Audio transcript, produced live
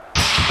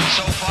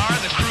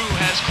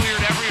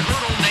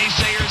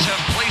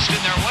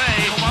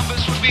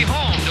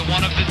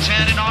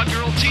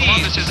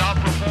business has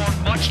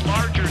outperformed much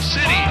larger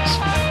cities.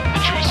 The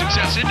true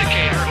success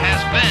indicator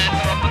has been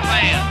from the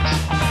fans.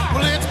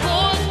 Well, it's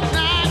boys'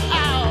 night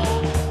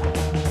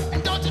out.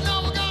 And don't you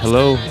know we're gonna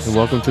Hello stay and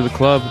welcome to the so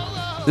club.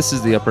 long? This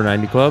is the Upper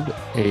 90 Club,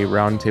 a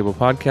roundtable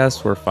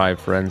podcast where five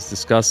friends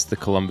discuss the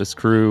Columbus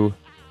Crew.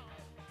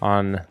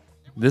 On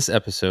this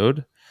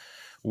episode,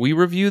 we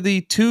review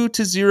the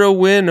 2-0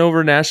 win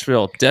over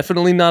Nashville.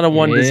 Definitely not a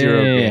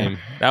 1-0 game.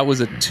 That was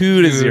a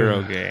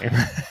 2-0 game.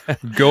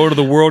 Go to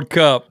the World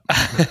Cup.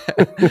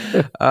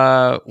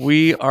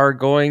 We are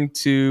going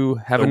to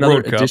have The another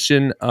World Cup.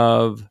 edition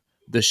of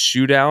the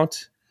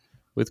Shootout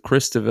with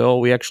Chris DeVille.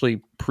 We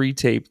actually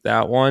pre-taped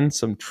that one.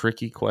 Some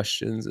tricky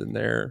questions in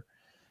there.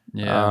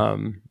 Yeah.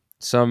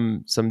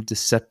 Some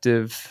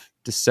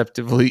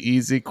deceptively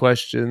easy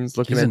questions.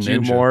 Looking He's a at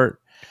you, ninja. Mort.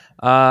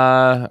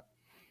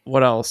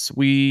 What else?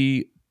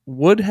 We're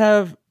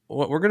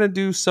gonna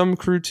do some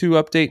Crew 2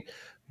 update.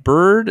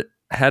 Bird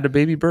had a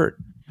baby bird.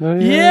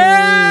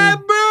 Yeah,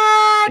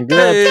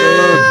 birthday!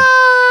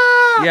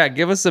 Yeah,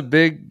 give us a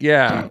big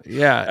yeah.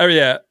 Oh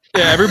yeah.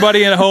 Yeah,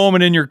 everybody at home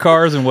and in your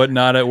cars and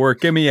whatnot at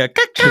work, give me a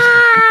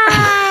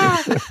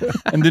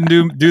and then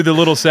do the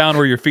little sound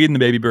where you're feeding the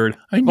baby bird.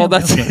 Well,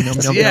 that's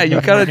yeah.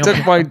 You kind of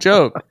took my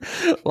joke.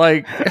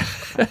 Like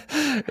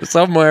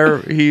somewhere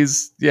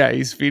he's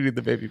feeding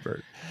the baby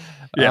bird.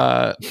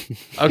 Yeah.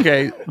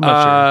 Okay.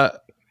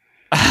 not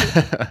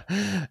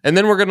And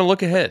then we're gonna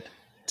look ahead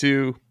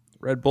to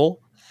Red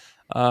Bull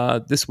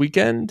this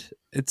weekend.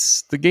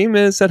 The game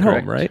is at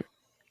home, right?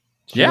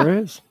 Yeah. Sure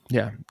is.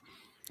 Yeah.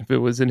 If it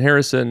was in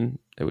Harrison,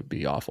 it would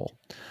be awful.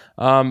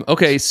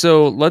 Okay,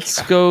 so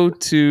let's go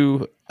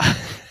to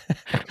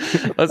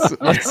let's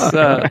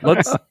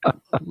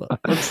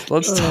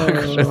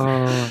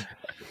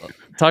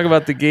talk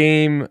about the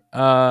game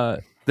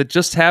that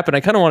just happened.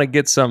 I kind of want to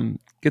get some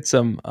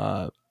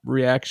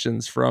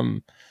reactions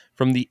from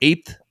the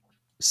eighth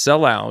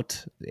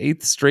sellout, the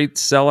eighth straight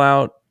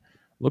sellout.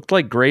 Looked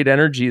like great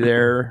energy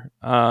there.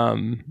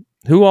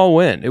 Who all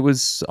win? It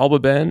was Alba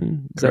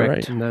Ben. Is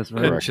Correct. that right? That's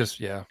right. It's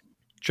just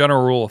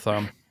general rule of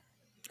thumb.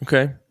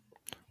 Okay.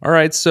 All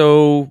right.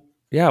 So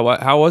yeah,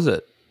 how was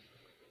it?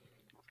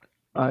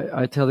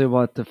 I tell you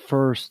what, the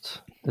first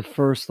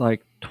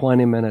like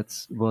 20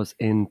 minutes was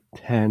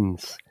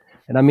intense,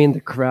 and I mean the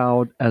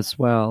crowd as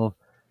well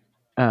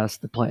as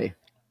the play.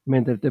 I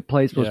mean the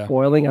place was Yeah.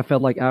 boiling. I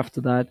felt like after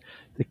that,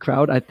 the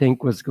crowd I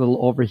think was a little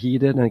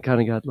overheated and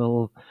kind of got a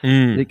little.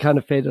 It kind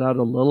of faded out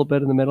a little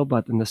bit in the middle,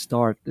 but in the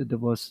start, it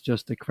was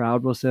just the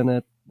crowd was in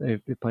it.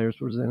 The players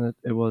was in it.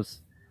 It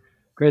was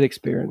great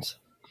experience.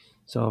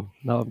 So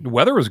no, The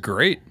weather was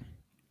great.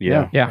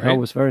 yeah, right? it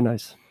was very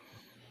nice.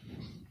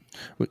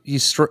 You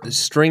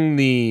string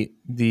the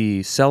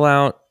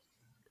sellout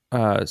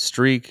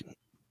streak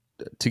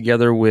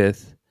together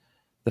with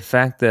the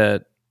fact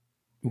that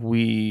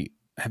we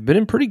have been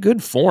in pretty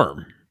good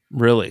form,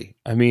 really.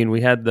 I mean,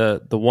 we had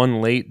the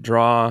one late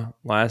draw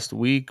last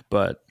week,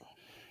 but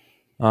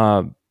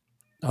other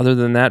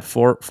than that,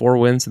 four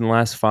wins in the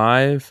last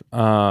five,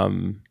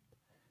 and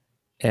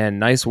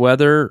nice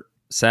weather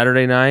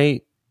Saturday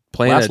night.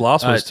 Playing Last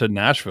loss was to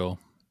Nashville.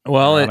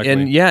 well,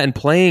 ironically. and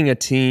playing a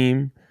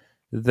team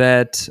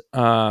that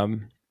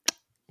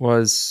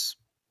was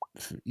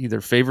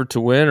either favored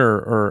to win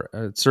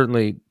or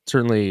certainly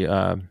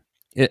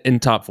in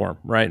top form,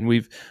 right? And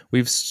we've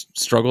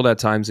struggled at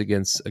times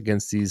against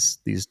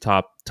these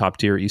top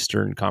tier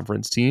Eastern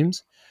Conference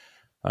teams,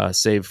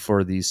 save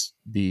for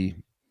the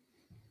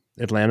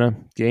Atlanta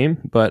game.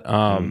 But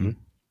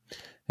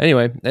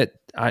anyway,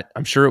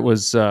 I'm sure it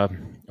was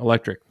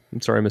electric.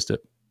 I'm sorry I missed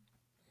it.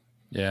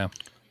 Yeah.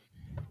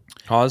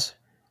 Hawes,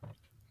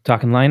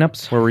 Talking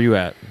lineups? where were you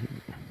at?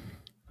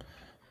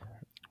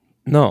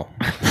 No.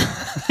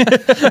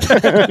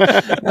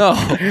 No.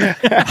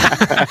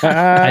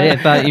 I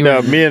thought you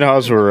No, were. me and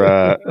Haas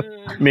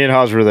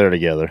were there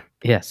together.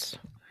 Yes.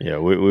 Yeah,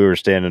 we were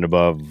standing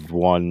above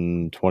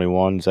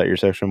 121. Is that your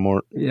section,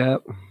 Mort? Yeah,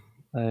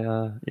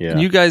 Yeah.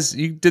 You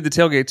did the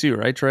tailgate too,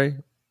 right, Trey?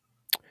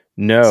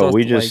 No, So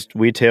we it's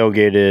we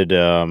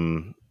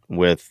tailgated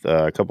with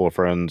a couple of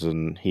friends,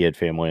 and he had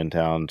family in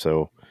town,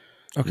 so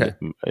Okay.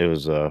 it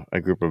was a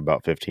group of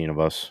about 15 of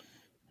us,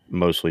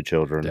 mostly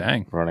children,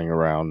 Dang. running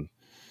around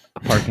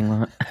Parking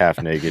lot. half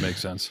naked,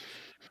 Makes sense.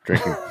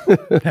 drinking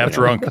Half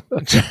drunk.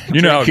 You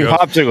know how it goes.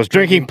 popsicles,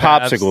 drinking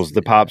Paps. popsicles.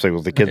 The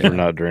popsicles, the kids were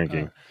not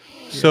drinking.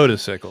 Soda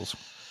sickles.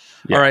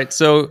 Yeah.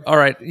 All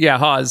right. Yeah,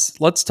 Hawes,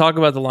 let's talk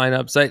about the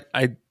lineups.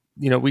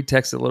 We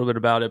texted a little bit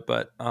about it,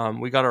 but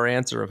we got our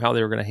answer of how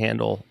they were going to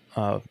handle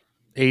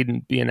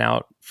Aiden being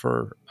out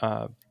for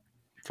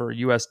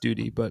U.S.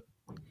 duty, but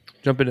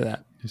jump into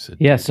that. He said,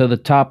 Yeah, so the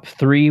top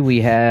three, we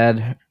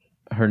had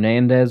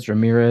Hernandez,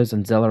 Ramirez,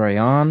 and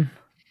Zelarayan.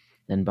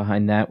 Then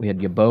behind that, we had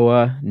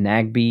Yaboa,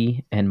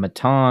 Nagby, and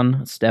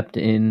Matan stepped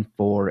in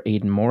for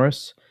Aiden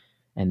Morris.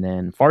 And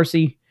then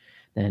Farsi,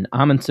 then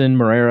Amundsen,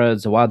 Moreira,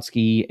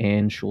 Zawadzki,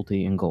 and Schulte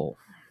in goal.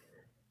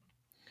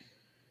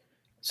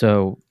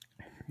 So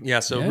Yeah.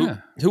 So Yeah.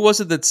 who was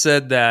it that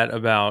said that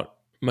about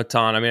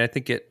Matan? I mean, I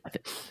think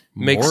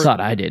Makes- I thought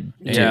I did.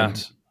 Yeah.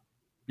 And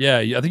yeah,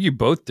 I think you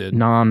both did. Same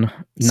time. You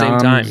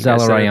guys said it at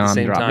the Zelarayan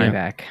same dropping time.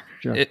 back.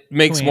 Sure. It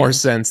makes more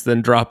Twins. sense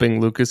than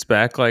dropping Lucas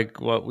back, like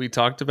what we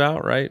talked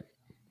about, right?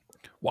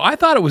 Well, I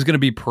thought it was going to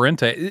be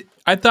Parente.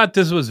 I thought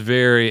this was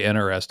very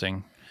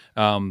interesting.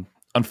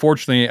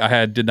 Unfortunately,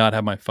 I did not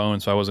have my phone,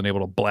 so I wasn't able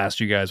to blast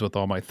you guys with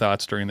all my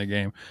thoughts during the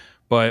game.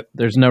 But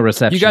There's no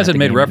reception. you guys at had the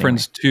made game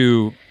reference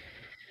to,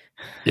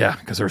 yeah,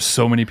 because there's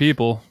so many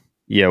people.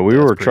 Yeah, we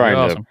That's were pretty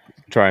awesome.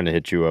 trying to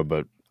hit you up,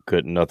 but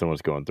couldn't. Nothing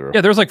was going through.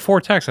 Yeah, there was like 4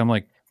 texts. I'm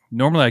like,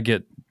 normally I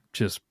get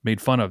just made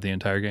fun of the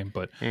entire game,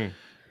 but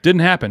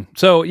didn't happen.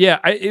 So yeah,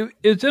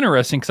 it's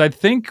interesting because I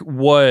think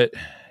what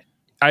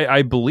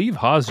I believe,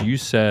 Haas, you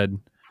said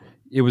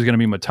it was going to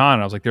be Matan.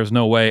 I was like, there's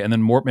no way. And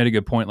then Mort made a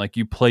good point, like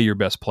you play your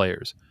best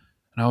players.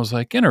 And I was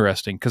like,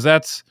 interesting, because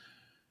that's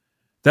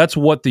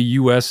what the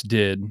U.S.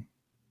 did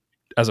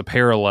as a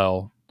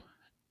parallel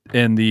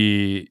in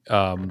the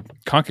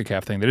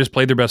CONCACAF thing. They just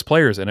played their best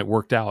players and it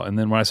worked out. And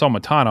then when I saw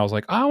Matan, I was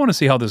like, I want to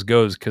see how this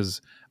goes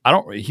because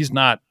he's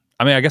not,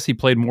 I mean, I guess he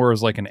played more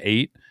as like an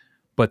 8,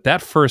 but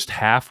that first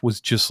half was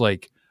just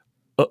like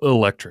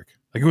electric.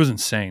 Like it was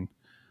insane.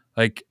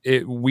 Like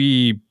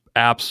we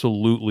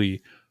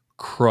absolutely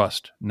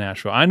crushed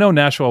Nashville. I know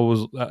Nashville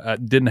was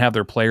didn't have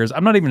their players.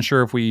 I'm not even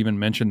sure if we even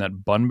mentioned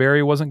that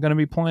Bunbury wasn't going to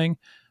be playing.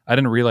 I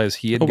didn't realize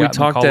he had. We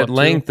talked at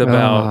length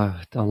about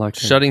don't like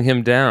him. shutting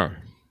him down.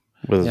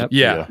 Yep.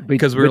 Yeah,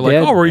 because we we were like,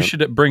 did. oh, we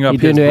should bring up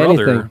He his didn't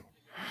do brother.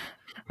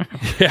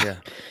 Yeah.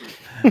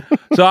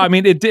 So I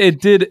mean, it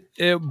did,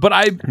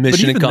 but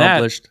Mission even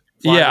accomplished.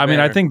 That, yeah, I mean,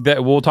 I Bear. think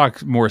that we'll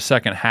talk more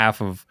second half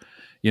of.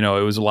 It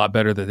was a lot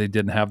better that they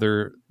didn't have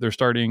their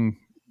starting,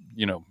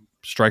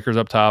 strikers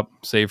up top,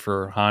 save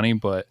for Hani,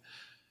 but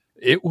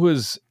it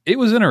was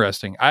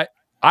interesting.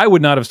 I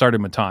would not have started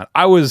Matan.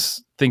 I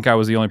think I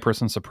was the only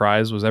person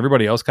surprised. Was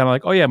everybody else kind of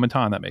like, oh yeah,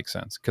 Matan, that makes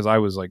sense? Because I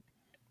was like,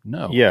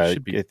 no, Yeah, it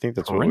should be I think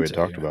that's what we had Parente,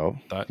 talked about.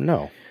 Thought-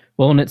 No,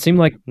 Well, and it seemed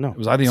like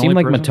Was I the it only seemed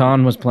like person?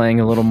 Matan was playing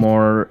a little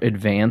more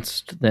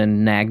advanced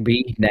than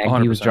Nagby.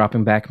 Nagby was 100%.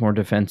 dropping back more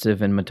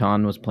defensive, and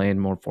Matan was playing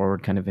more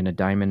forward, kind of in a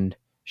diamond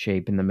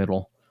shape in the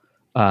middle.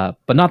 But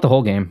not the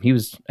whole game. He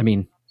was, I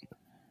mean,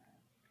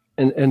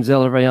 And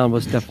Zelarayan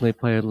was definitely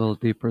playing a little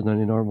deeper than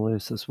he normally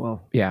is as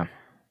well. yeah.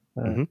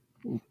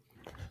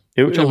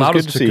 Which allowed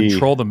us good to see.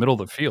 control the middle of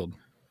the field.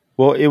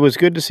 Well, it was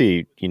good to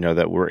see,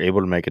 that we're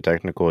able to make a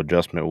technical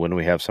adjustment when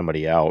we have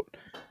somebody out,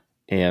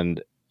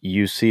 and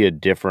you see a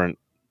different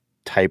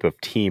type of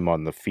team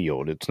on the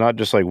field. It's not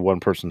just like one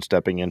person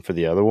stepping in for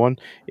the other one.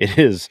 It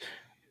is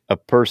a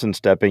person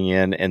stepping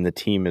in, and the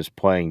team is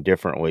playing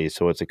differently.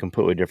 So it's a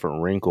completely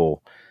different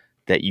wrinkle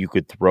that you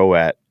could throw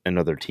at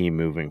another team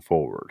moving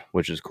forward,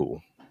 which is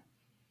cool.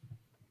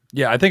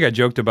 Yeah, I think I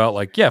joked about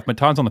like, if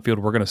Matan's on the field,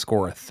 we're going to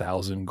score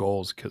 1,000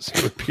 goals because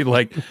it would be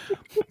like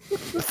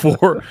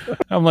 4.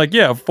 I'm like,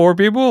 4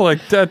 people like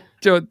that.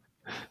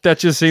 That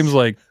just seems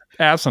like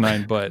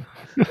asinine. But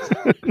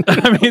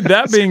I mean,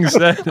 that being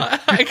said,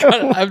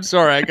 I'm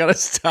sorry. I gotta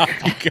stop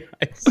you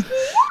guys.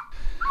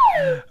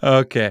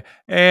 okay,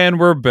 and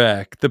we're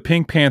back. The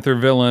Pink Panther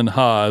villain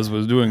Haas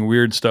was doing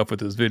weird stuff with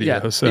his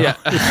video, Yeah, so yeah.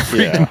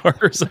 freaked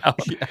Mars out.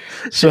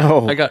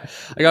 So I got.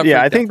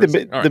 yeah, I freaked think out for a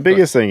second. All the right,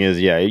 biggest thing is,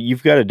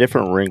 you've got a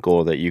different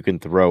wrinkle that you can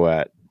throw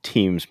at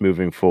teams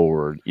moving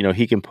forward.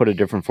 He can put a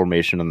different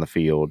formation on the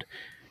field,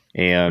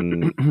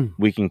 and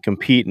we can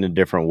compete in a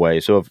different way.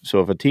 So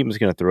if a team is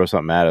going to throw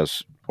something at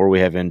us, or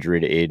we have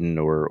injury to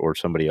Aiden or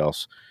somebody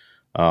else,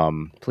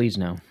 Please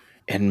no.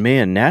 and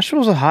man,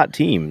 Nashville's a hot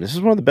team. This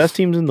is one of the best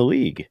teams in the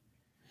league.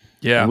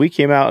 Yeah, And we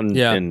came out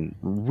Yeah. and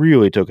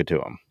really took it to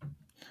them.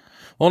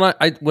 Well,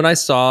 when I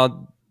saw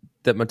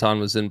that Matan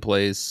was in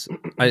place,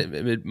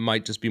 it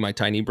might just be my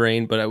tiny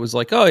brain, but I was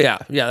like, oh yeah,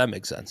 that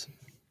makes sense.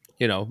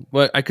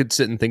 But I could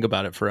sit and think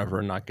about it forever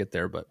and not get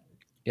there, but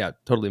yeah, it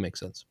totally makes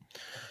sense.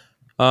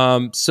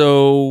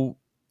 So,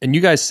 and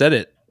you guys said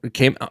it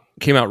came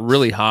out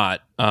really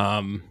hot.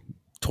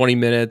 20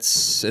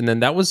 minutes, and then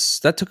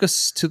that took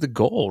us to the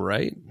goal,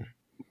 right?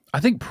 I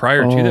think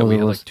prior to that we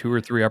had like 2 or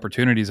 3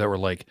 opportunities that were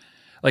like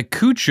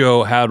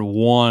Cucho had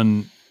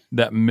one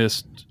that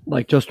missed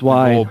Like just the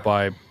goal wide.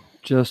 by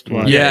Just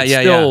wide. Yeah.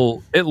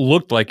 It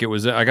looked like it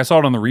was. Like I saw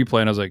it on the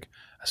replay, and I was like,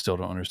 I still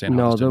don't understand. How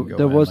No, this didn't go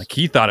there in. was- Like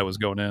he thought it was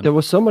going in. There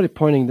was somebody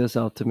pointing this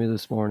out to me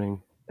this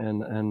morning,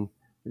 and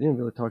we didn't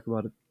really talk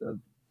about it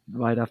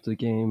right after the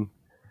game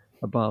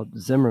about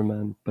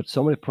Zimmerman, but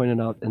somebody pointed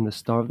out in the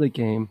start of the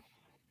game,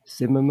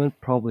 Zimmerman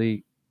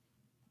probably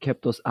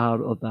kept us out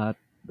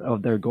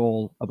of their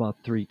goal about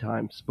 3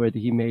 times, where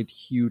he made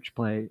huge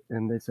play,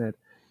 and they said,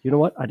 you know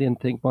what, I didn't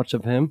think much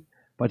of him,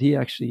 but he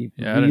actually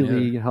Yeah, I didn't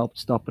really helped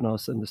stopping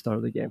us in the start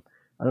of the game.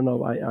 I don't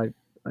know, I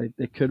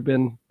it could have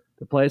been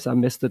the place. I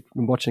missed it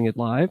from watching it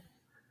live,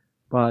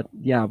 but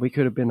yeah, we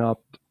could have been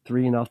up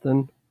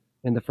 3-0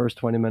 in the first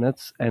 20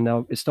 minutes, and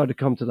now it started to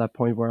come to that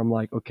point where I'm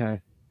like, okay,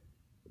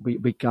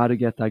 we got to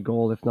get that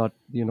goal. If not,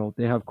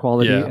 they have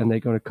quality, Yeah. and they're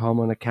going to come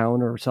on a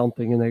counter or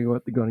something, and they're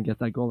going to get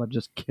that goal that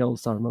just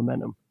kills our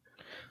momentum.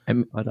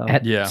 But,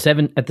 At Yeah.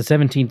 at the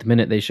 17th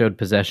minute, they showed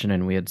possession,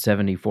 and we had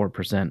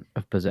 74%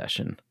 of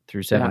possession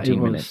through 17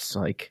 was- minutes.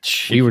 Like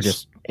we were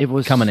just it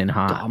was coming in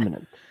hot.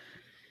 dominant.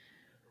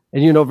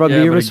 And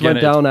Ramirez again,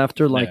 went down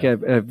after like yeah.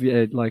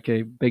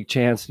 a big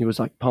chance, and he was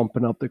like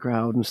pumping up the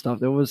crowd and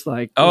stuff. It was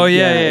like, Oh,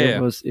 yeah.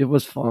 it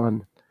was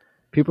fun.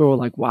 People were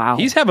like, "Wow,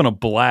 He's having a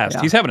blast.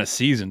 Yeah. He's having a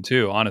season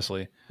too,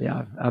 honestly.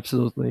 yeah,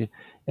 absolutely."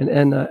 And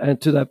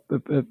to that,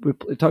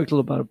 we talked a little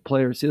about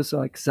players. He's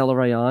like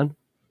Zelarayan.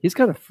 He's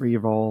got a free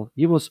roll.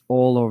 He was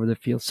all over the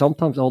field,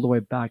 sometimes all the way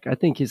back. I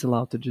think he's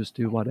allowed to just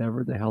do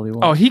whatever the hell he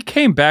wants. Oh, he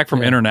came back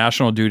from Yeah.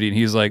 international duty and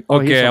he's like, Oh,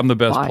 he's okay, on I'm the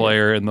best fire.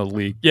 player in the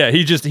league. Yeah,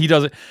 he does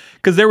it.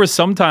 Because there was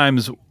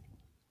sometimes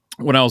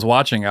when I was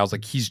watching, I was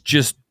like, he's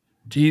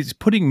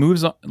putting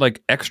moves on,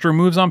 like extra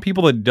moves on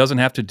people that he doesn't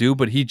have to do,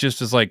 but he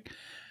just is like,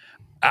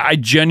 I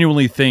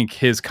genuinely think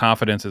his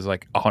confidence is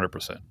like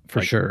 100%. For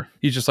Like, sure.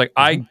 He's just like,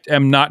 I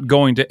am not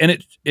going to, and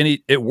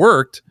it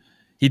worked.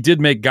 He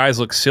did make guys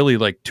look silly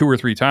like 2 or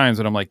 3 times,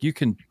 and I'm like, you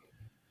can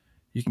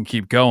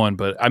keep going,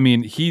 but I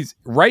mean,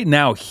 right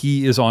now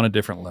he is on a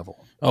different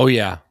level. Oh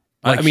yeah,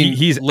 Like, I mean,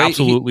 he's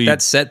absolutely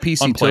that set piece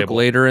he took unplayable.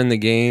 later in the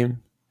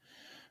game,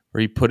 where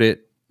he put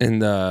it in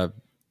the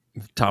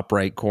top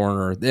right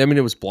corner. I mean,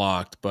 it was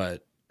blocked,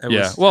 but it Yeah,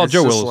 was, well, it's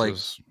Joe just Willis like,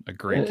 is a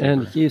great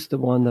and keeper. he's the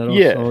one that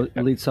Yeah. also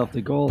leads off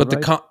the goal. but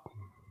right?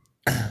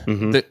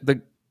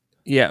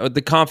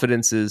 the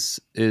confidence is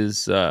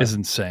Is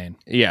insane.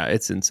 yeah,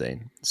 it's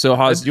insane. So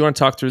Haas, do you want to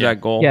talk through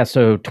that goal? Yeah,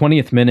 so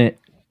 20th minute,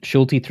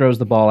 Schulte throws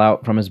the ball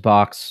out from his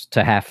box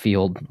to half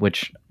field,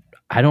 which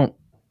I don't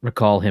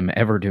recall him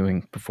ever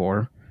doing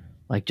before.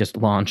 Like just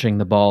launching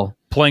the ball,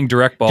 Playing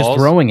direct balls. just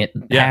throwing it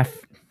Yeah.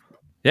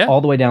 Yeah.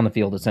 all the way down the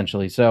field,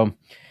 essentially. So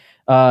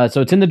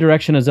it's in the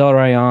direction of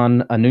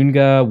Zelarayan.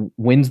 Anunga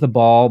wins the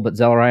ball, but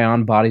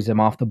Zelarayan bodies him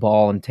off the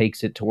ball and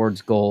takes it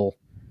towards goal.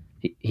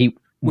 He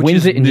Which wins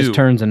is it and new. just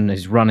turns and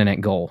is running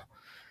at goal.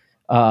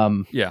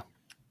 Yeah.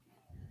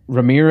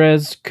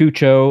 Ramirez,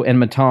 Cucho, and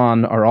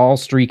Matan are all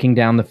streaking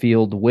down the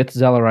field with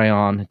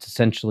Zelarayan. It's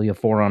essentially a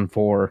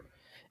 4-on-4.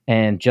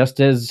 And just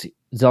as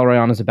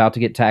Zelarayan is about to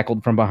get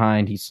tackled from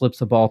behind, he slips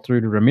the ball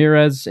through to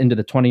Ramirez into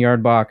the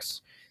 20-yard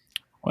box.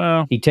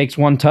 Well, He takes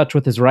one touch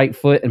with his right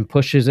foot and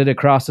pushes it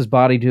across his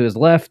body to his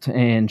left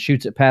and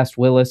shoots it past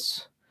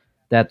Willis.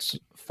 That's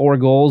 4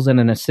 goals and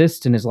an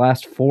assist in his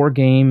last 4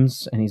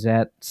 games, and he's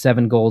at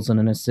 7 goals and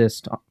an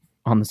assist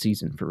on the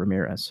season for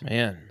Ramirez.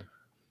 Man.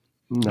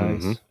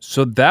 Nice.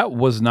 so that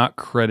was not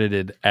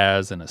credited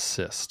as an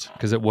assist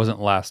because it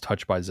wasn't last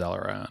touched by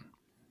Zelarayan.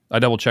 I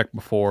double checked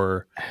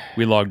before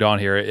we logged on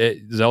here.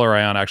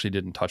 Zelarayan actually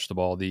didn't touch the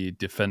ball. The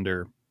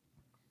defender.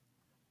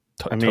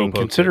 I mean,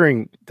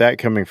 considering that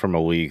coming from a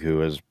league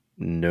who is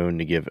known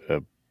to give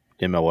a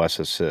MLS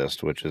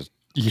assist, which is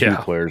 2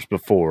 players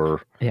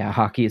before. Yeah,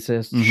 hockey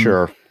assist. Mhm.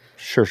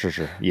 Sure.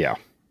 Yeah.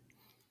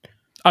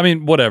 I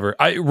mean, whatever.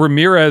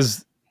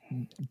 Ramirez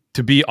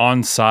to be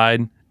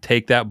onside,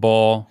 take that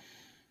ball,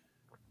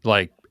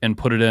 like and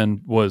put it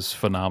in was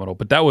phenomenal.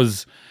 But that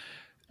was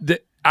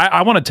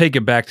I want to take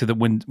it back to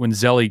when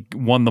Zelly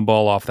won the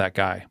ball off that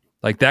guy.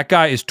 Like that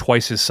guy is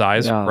twice his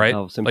size, Yeah, right?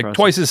 that was Like impressive.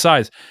 twice his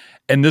size.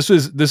 And this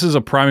is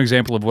a prime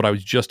example of what I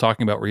was just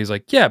talking about, where he's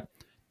like, yeah,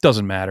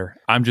 doesn't matter.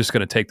 I'm just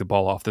going to take the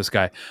ball off this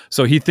guy.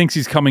 So he thinks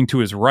he's coming to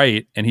his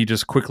right, and he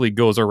just quickly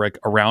goes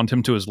around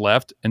him to his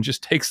left and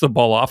just takes the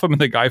ball off him,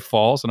 and the guy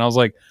falls. And I was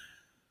like,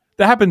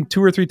 that happened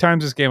 2 or 3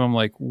 times this game. I'm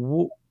like,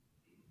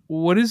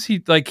 what is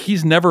he like?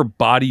 He's never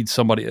bodied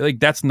somebody. Like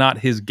that's not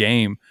his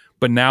game.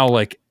 But now,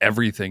 like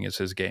everything is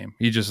his game.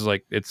 He just is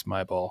like, it's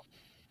my ball.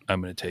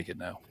 I'm going to take it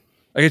now.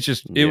 Like it's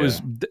just, it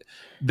was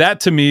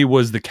that to me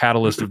was the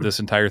catalyst of this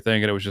entire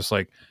thing, and it was just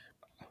like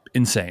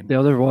insane. The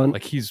other one,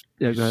 Like he's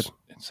Yeah, go ahead.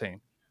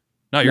 insane.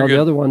 No, you're the good.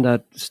 other one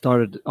that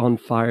started on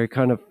fire,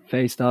 kind of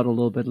phased out a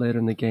little bit later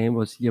in the game,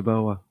 was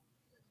Yeboah.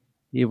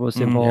 He was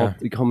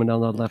involved coming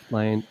down that left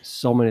lane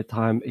so many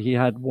times. He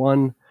had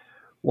one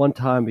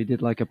time he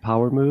did like a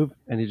power move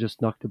and he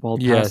just knocked the ball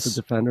past Yes.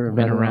 the defender and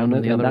Ran ran around around him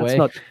it. the And other that's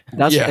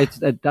way.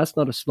 not that's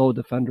not a slow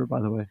defender,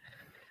 by the way.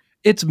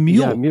 It's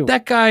Mule. Yeah, Mule.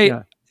 That guy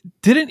Yeah.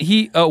 didn't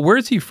he? Where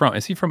is he from?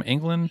 Is he from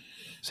England?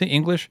 Is he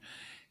English?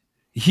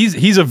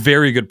 He's a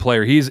very good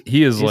player. He is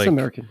He's like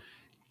American.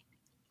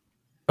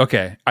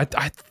 okay.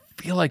 I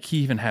feel like he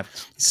even has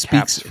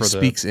caps for the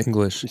speaks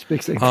English. He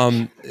speaks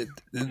English.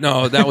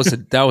 No, that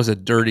was a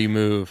dirty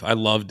move. I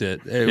loved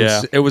it.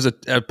 It was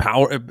a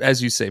power,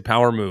 as you say,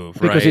 power move.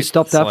 Because right? he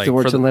stopped It's like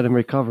afterwards for the- and let him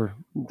recover,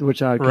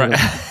 which I kind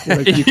Right.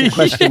 of, you can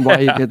question why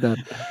he did that.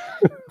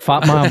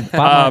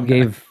 Fatma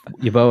gave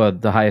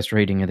Yeboah the highest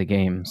rating of the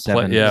game.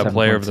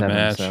 player of the 7.7,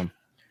 match. so.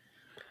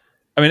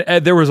 I mean,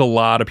 Ed, there was a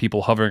lot of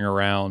people hovering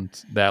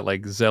around that.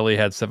 Like Zelly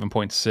had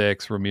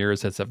 7.6,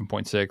 Ramirez had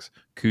 7.6,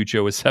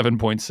 Cucho was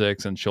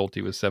 7.6, and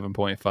Schulte was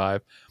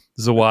 7.5.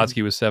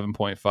 Zawatsky was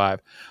 7.5.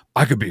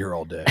 I could be here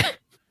all day.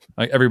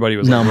 Like everybody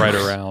was like, right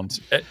around.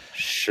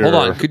 Sure. Hold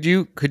on, could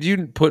you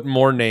put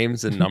more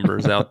names and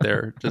numbers out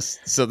there just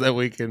so that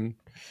we can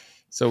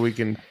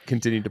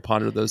continue to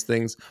ponder those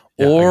things,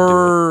 Yeah,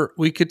 or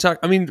we could talk.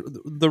 I mean,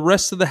 the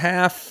rest of the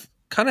half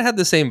kind of had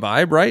the same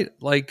vibe, right?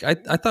 Like I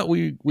thought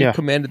we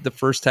commanded the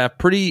first half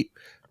pretty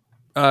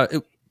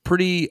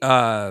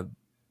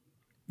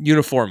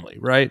uniformly,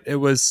 right? It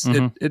was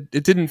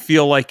it didn't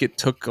feel like it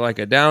took like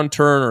a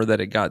downturn or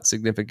that it got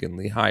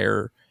significantly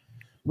higher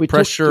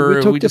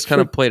pressure. We just kind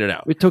of played it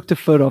out. We took the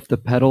foot off the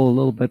pedal a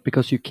little bit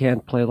because you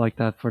can't play like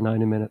that for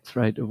 90 minutes,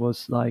 right? It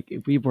was like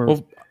we were.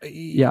 Well,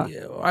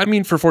 I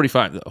mean, for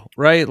 45 though,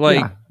 right?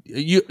 Like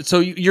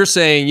you're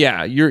saying,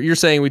 you're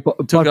saying we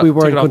we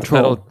were in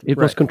control. It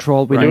was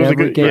controlled. It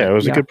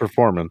was a good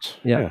performance.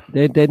 Yeah.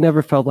 They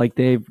never felt like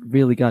they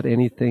really got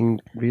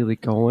anything really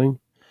going,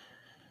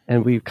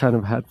 and we kind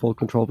of had full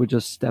control. We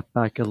just stepped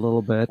back a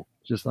little bit,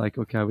 just like,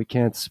 okay, we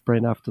can't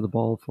sprint after the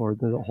ball for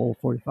the whole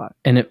 45.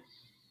 And it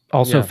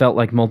also felt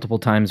like multiple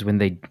times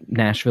when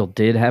Nashville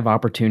did have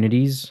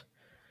opportunities,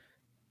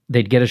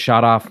 they'd get a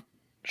shot off,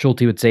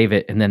 Schulte would save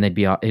it, and then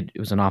it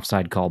was an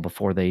offside call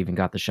before they even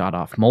got the shot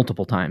off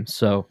multiple times.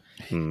 So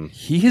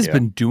he has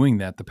been doing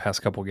that the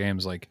past couple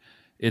games. Like,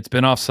 it's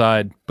been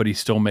offside, but he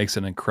still makes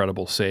an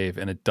incredible save,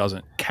 and it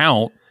doesn't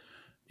count.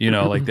 You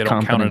know, like they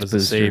don't count it as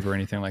a save or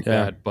anything like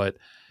that. But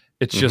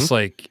it's just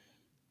like,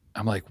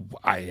 I'm like,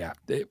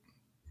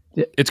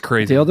 it's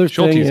crazy. The other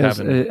Schulte's thing is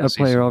having a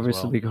player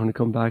obviously we're going to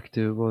come back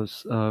to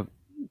was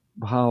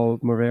how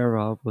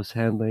Moreira was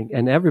handling,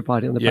 and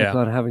everybody on the back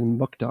line having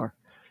Mukhtar.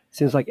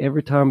 Seems like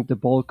every time the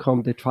ball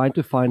comes, they try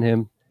to find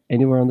him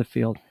anywhere on the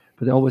field,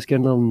 but they always get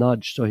a little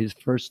nudge. So his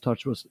first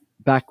touch was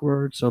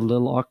backwards, or a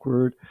little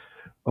awkward,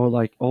 or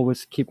like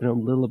always keeping him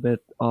a little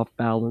bit off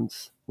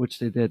balance, which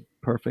they did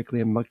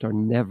perfectly. And Mukhtar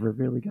never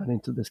really got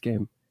into this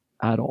game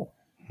at all.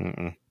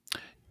 Mm-mm.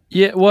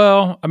 Yeah,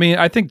 well, I mean,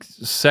 I think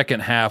second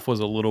half was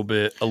a little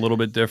bit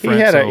different.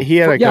 He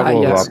had a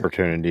couple of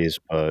opportunities,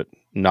 but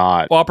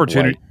not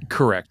opportunity. Like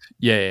correct.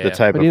 Yeah. The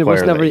type of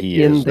player that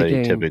he is, that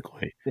he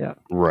typically. Yeah.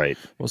 Right.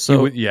 Well,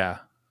 so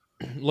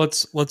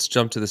let's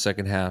jump to the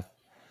second half.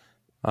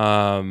 You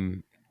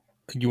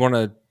want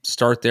to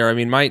start there? I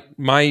mean,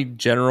 my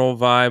general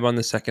vibe on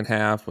the second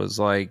half was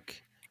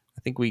like,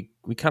 I think we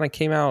kind of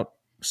came out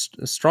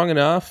strong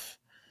enough.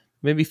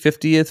 Maybe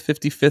 50th,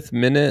 55th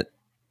minute.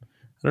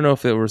 I don't know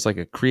if it was like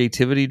a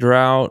creativity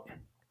drought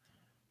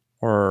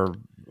or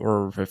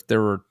if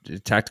there were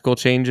tactical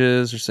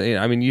changes or say,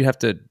 I mean,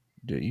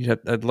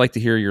 I'd like to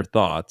hear your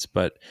thoughts,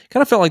 but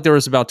kind of felt like there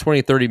was about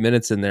 20, 30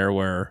 minutes in there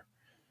where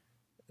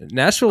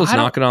Nashville was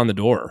knocking on the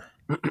door.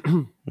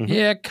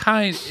 Yeah,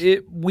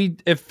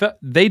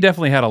 they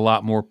definitely had a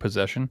lot more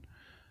possession.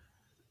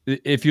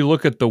 If you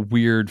look at the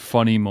weird,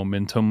 funny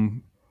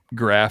momentum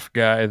graph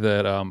guy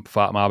that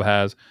FotMob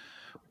has,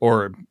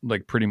 or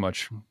like pretty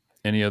much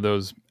any of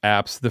those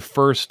apps, the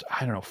first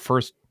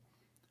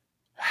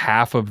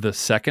half of the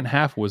second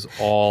half was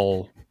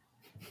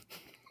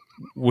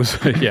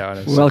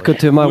welcome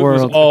to my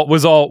world.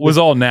 Was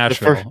all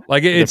Nashville.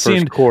 Like it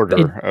seemed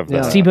quarter of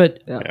that. See,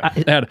 but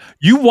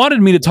you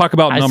wanted me to talk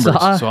about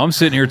numbers, so I'm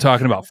sitting here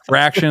talking about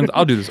fractions.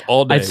 I'll do this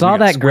all day. I saw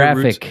that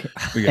graphic,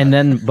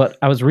 but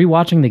I was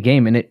rewatching the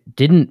game, and it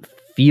didn't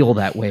feel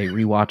that way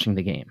rewatching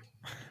the game.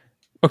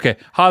 Okay,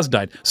 Haas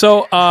died.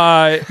 So,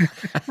 I'd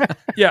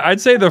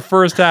say the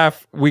first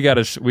half we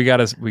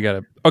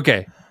gotta.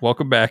 Okay,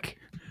 welcome back.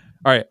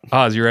 All right,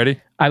 Haas, you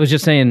ready? I was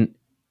just saying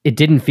it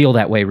didn't feel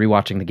that way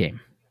rewatching the game.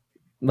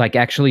 Like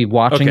actually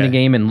watching the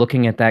game and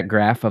looking at that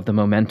graph of the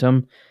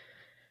momentum.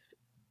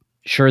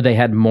 Sure, they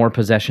had more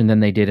possession than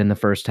they did in the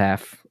first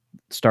half,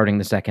 starting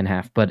the second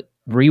half, but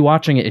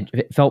rewatching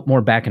it felt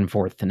more back and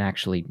forth than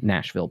actually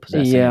Nashville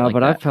possessing. Yeah, like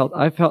but that.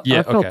 I felt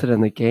it in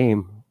the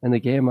game. In the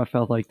game, I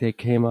felt like they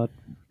came out.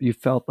 You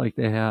felt like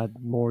they had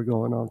more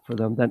going on for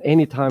them than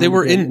any time they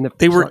were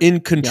in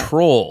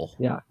control.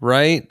 Yeah.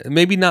 Right.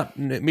 Maybe not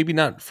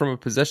from a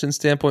possession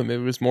standpoint.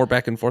 Maybe it was more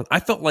back and forth. I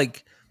felt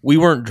like we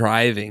weren't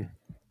driving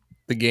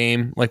the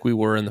game like we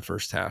were in the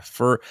first half.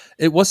 I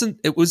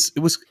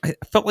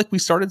felt like we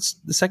started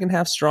the second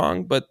half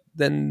strong, but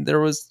then there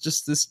was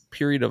just this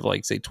period of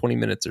like say 20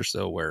 minutes or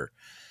so where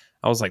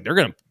I was like, they're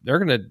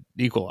gonna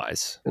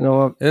equalize. You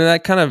know, and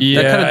that kind of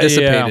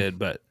dissipated,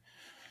 but.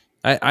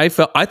 I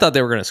thought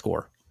they were going to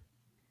score.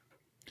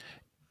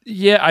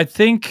 Yeah, I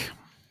think.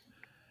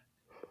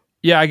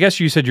 Yeah, I guess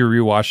you said you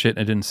rewatched it and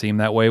it didn't seem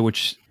that way.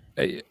 Which,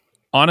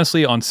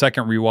 honestly, on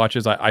second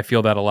rewatches, I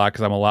feel that a lot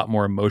because I'm a lot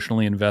more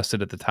emotionally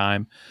invested at the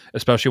time,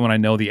 especially when I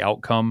know the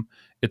outcome.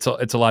 It's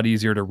a lot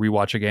easier to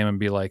rewatch a game and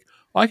be like,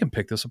 oh, I can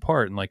pick this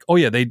apart and like, oh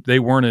yeah, they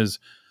weren't as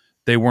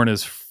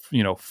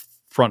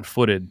front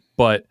footed,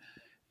 but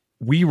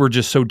we were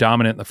just so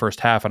dominant in the first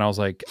half, and I was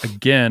like,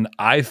 again,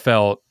 I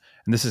felt.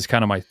 And this is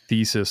kind of my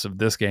thesis of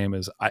this game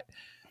is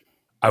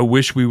I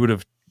wish we would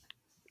have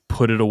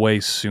put it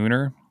away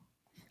sooner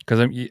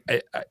because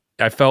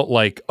I felt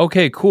like,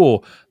 okay,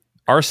 cool.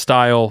 Our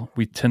style,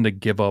 we tend to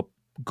give up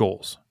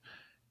goals.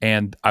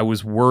 And I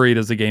was worried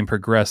as the game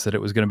progressed that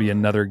it was going to be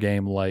another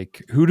game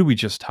like, who do we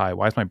just tie?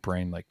 Why is my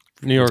brain like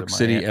New York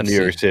City FC?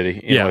 New York City,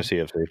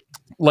 NYCFC.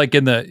 Like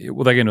that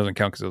game doesn't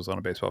count because it was on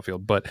a baseball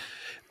field. But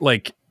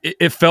like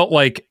it felt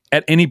like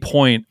at any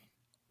point,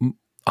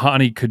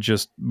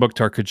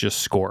 Mukhtar could just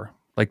score.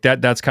 Like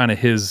that's kind of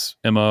his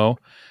MO.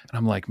 And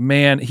I'm like,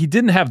 man, he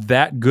didn't have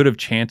that good of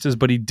chances,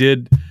 but he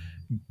did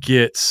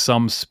get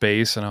some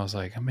space. And I was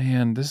like,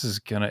 man, this is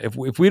gonna, if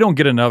we don't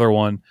get another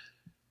one,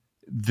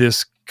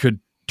 this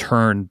could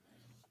turn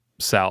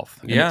south.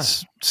 And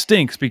it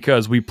stinks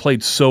because we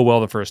played so well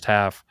the first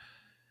half.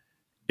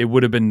 It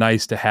would have been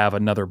nice to have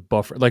another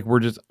buffer. Like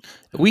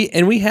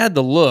we had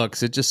the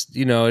looks. It just,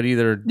 it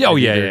either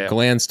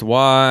glanced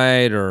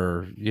wide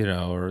or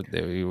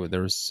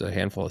there was a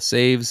handful of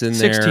saves in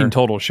 16 there.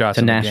 total shots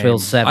To in the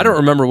Nashville's game. 7. I don't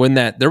remember when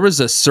there was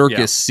a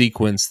circus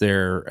sequence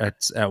there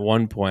at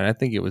one point. I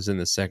think it was in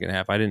the second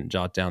half. I didn't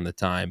jot down the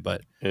time,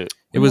 but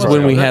it was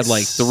when we had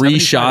like 3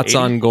 shots 80?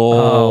 on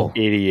goal.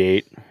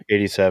 88,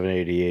 87,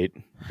 88.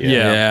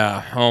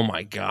 Yeah. Oh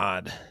my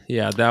God.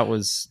 Yeah, that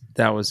was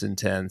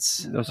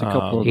intense. There's a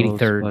couple of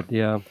 83rd. those, but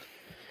yeah.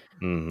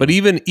 But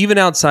even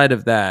outside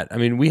of that, I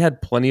mean, we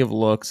had plenty of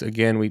looks.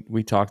 Again,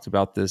 we talked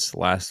about this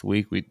last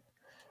week.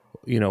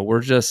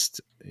 We're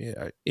just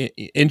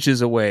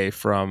inches away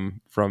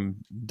from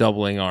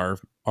doubling our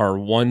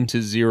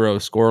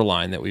 1-0 score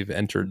line that we've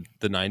entered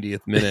the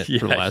 90th minute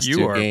for the last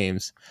 2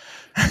 games.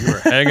 You were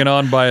hanging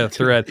on by a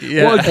thread.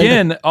 Yeah. Well,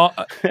 again, go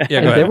ahead.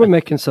 They were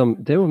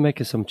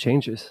making some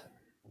changes.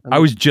 I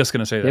was just going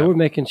to say that. They were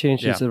making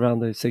changes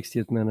around the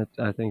 60th minute,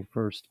 I think,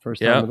 first time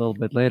a little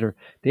bit later.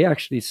 They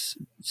actually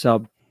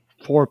subbed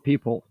 4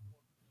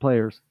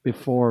 players,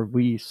 before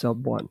we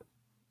subbed 1.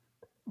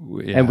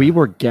 Yeah. And we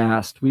were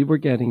gassed. We were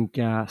getting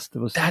gassed.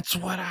 That's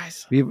what I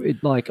saw.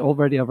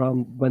 Already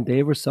around when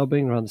they were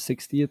subbing around the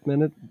 60th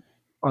minute,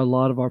 a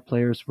lot of our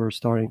players were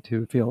starting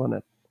to feel in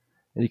it.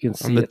 And you can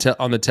see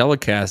on the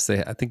telecast,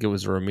 I think it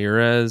was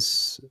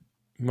Ramirez,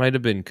 might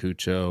have been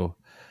Cucho.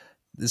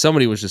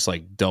 Somebody was just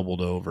like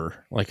doubled over,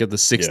 like at the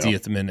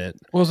 60th minute.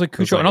 Well, it was like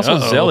Cucho, and also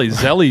Zelly.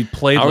 Zelly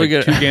played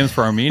 2 games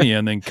for Armenia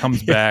and then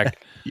comes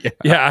back.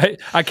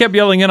 I kept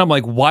yelling in. I'm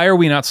like, why are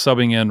we not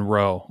subbing in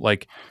Rowe?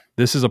 Like,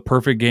 this is a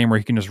perfect game where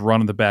he can just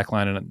run in the back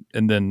line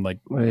and then like.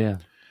 Oh, yeah.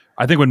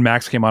 I think when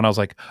Max came on, I was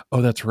like,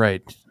 oh, that's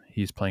right.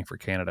 He's playing for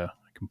Canada.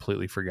 I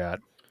completely forgot.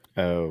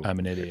 Oh, I'm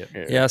an idiot.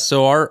 Yeah.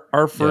 So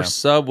our first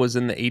sub was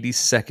in the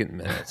 82nd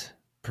minute.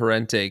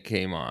 Parente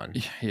came on.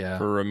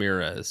 For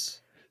Ramirez.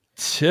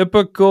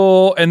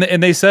 Typical, and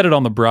they said it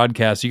on the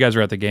broadcast. You guys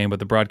were at the game, but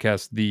the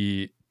broadcast,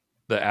 the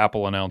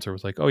Apple announcer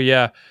was like, "Oh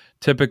yeah,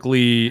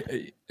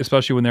 typically,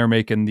 especially when they're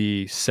making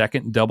the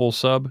second double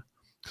sub,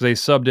 because they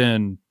subbed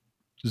in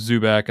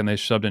Zubak and they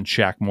subbed in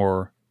Shaq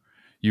Moore,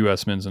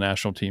 U.S. men's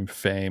national team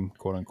fame,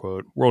 quote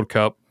unquote, World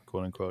Cup,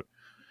 quote unquote,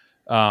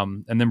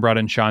 and then brought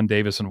in Sean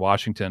Davis in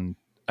Washington.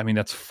 I mean,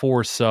 that's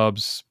 4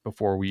 subs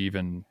before we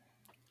even.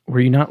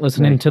 Were you not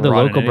listening to the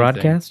local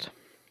broadcast?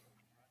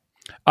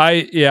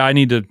 I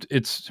need to.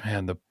 It's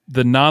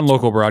the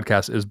non-local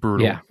broadcast is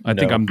brutal. Yeah, I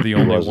think I'm the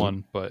only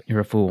one, but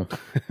you're a fool.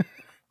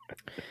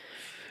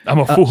 I'm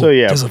a fool. So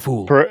yeah, just a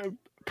fool.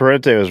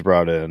 Parente was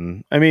brought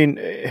in. I mean,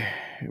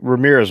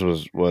 Ramirez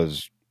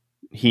was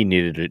he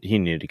needed it. He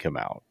needed to come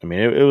out. I mean,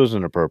 it was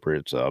an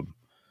appropriate sub.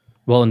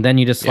 Well, and then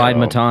you just slide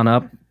Matan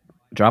up,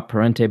 drop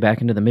Parente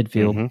back into the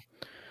midfield.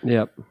 Mm-hmm.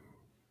 Yep.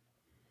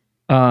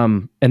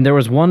 And there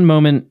was one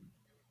moment,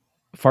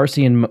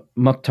 Farsi and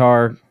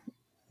Mukhtar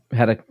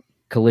had a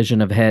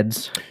collision of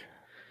heads.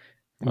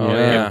 Oh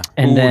yeah.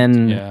 And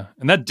then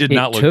and that did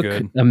not look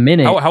good. A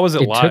minute. How was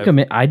it live? Took a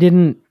minute. I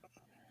didn't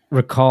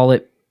recall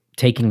it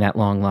taking that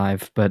long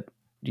live, but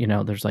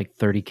there's like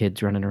 30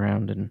 kids running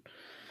around and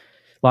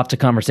lots of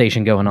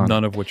conversation going on.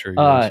 None of which are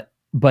yours.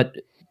 But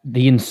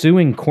the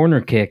ensuing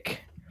corner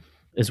kick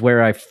is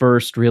where I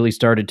first really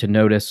started to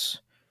notice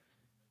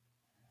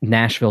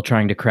Nashville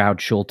trying to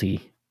crowd Schulte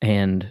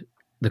and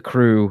the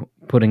crew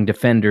putting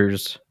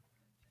defenders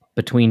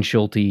between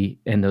Schulte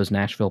and those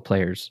Nashville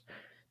players,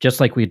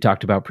 just like we had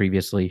talked about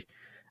previously.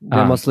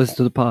 They must listen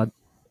to the pod.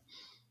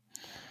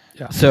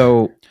 Yeah.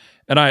 So,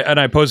 and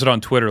I posted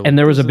on Twitter, and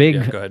there was a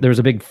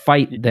big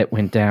fight that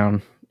went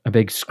down, a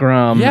big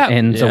scrum,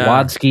 and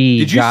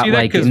Zawadzki got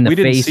like in the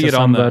face of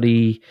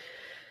somebody.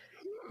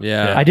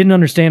 Yeah, I didn't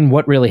understand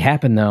what really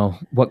happened though.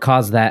 What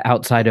caused that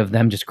outside of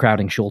them just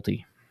crowding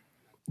Schulte?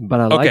 But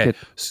I like it.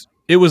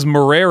 It was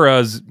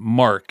Morera's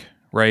mark,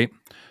 right?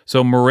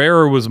 So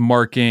Morera was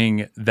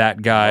marking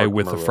that guy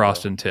with the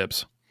frosted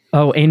tips.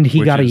 Oh, and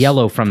he got a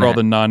yellow from for that. all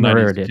the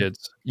non-90s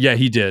kids. Yeah,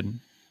 he did.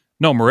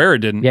 No, Morera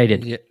didn't. Yeah, he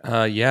did.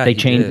 They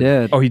changed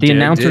it. Oh, the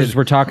announcers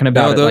were talking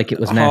about it like it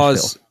was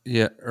Nashville.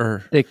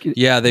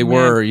 They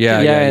were.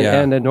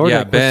 Yeah. And the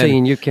Nordic was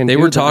saying you can. They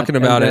were talking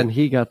about it, and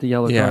he got the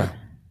yellow card.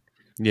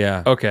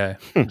 Yeah. Okay.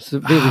 It's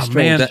really strange.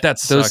 Man, that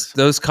sucks.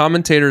 Those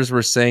commentators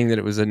were saying that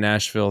it was a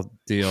Nashville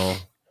deal,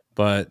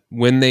 but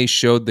when they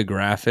showed the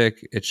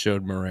graphic, it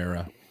showed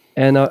Morera.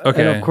 And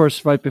of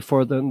course, right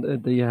before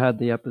they had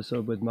the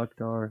episode with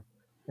Mukhtar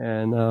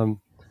and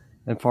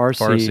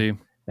Farsi.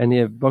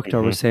 And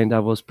Mukhtar was saying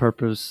that was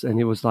purpose, and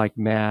he was like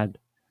mad.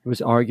 He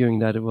was arguing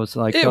that it was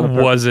like it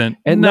wasn't.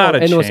 And not a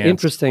chance. It was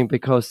interesting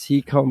because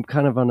he come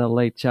kind of on a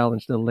late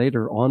challenge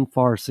later on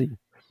Farsi,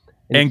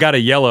 and got a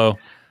yellow.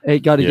 He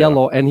got a Yeah.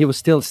 yellow, and he was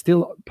still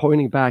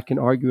pointing back and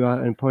arguing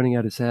and pointing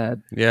at his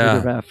head. Yeah. To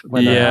the ref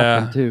when that Yeah.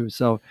 happened too.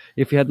 So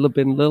if he had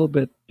been a little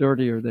bit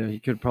dirtier there, he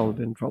could probably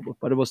been in trouble.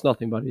 But it was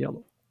nothing but a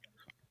yellow.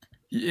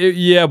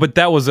 Yeah, but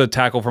that was a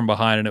tackle from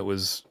behind, and it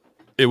was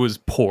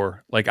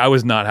poor. Like, I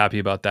was not happy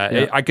about that.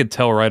 Yeah. I could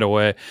tell right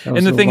away. That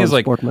And the was thing a is,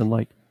 like,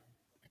 sportsman-like.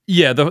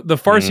 yeah, the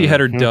Farsi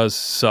header does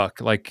suck.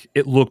 Like,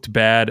 it looked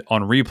bad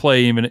on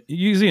replay. Even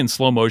usually in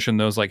slow motion,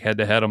 those like head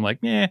to head, I'm like,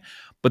 yeah.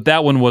 But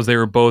that one was, they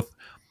were both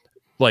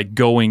like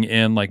going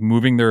in, like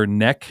moving their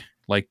neck,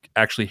 like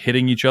actually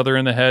hitting each other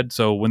in the head.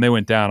 So when they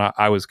went down,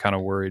 I was kind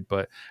of worried,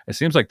 but it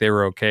seems like they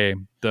were okay.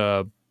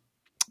 The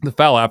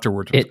foul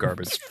afterwards was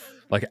garbage.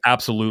 Like,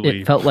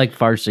 absolutely. It felt like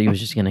Farsi was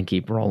just going to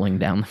keep rolling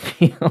down the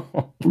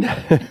field.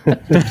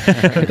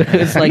 It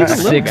was like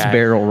 6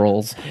 barrel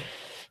rolls.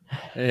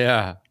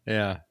 Yeah,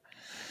 yeah,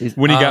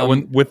 When he got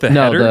one with the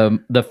No, header.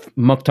 the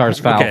Mukhtar's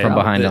foul Okay. from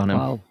behind the- on him.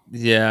 Wow.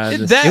 yeah.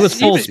 That, It was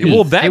full speed.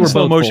 Well, that They in were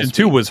slow both full motion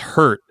too speed. was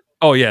hurt.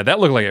 Oh yeah, that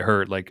looked like it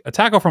hurt. Like a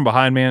tackle from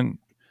behind, man.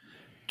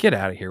 Get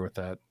out of here with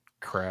that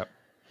crap.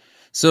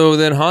 So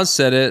then Haas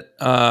said it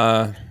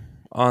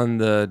on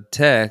the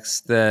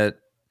text that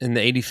in the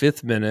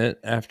 85th minute,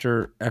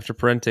 after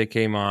Parente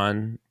came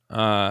on,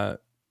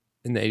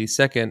 in the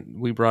 82nd,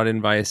 we brought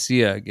in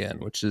Viacia again,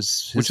 which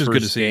is his Which is good to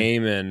first see.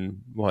 game in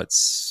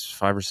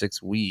 5 or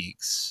 6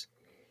 weeks.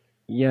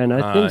 Yeah, and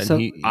I think and so.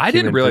 he I came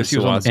didn't in realize he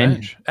was on the Suaze.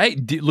 bench. Hey,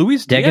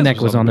 Luis Diaz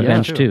Deganek was on the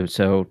bench bench, too,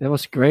 so That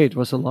was great. It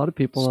was a lot of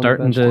people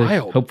starting on the to bench.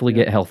 Wild. hopefully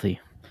get healthy.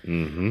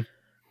 Mm-hmm.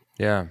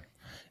 Yeah.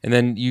 And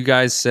then you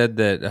guys said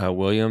that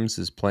Williams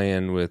is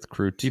playing with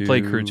Crew 2. He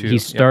played Crew 2. He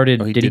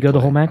started. Oh, he did he did go the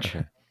play. whole match?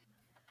 Okay.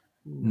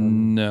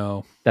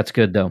 No. That's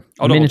good though.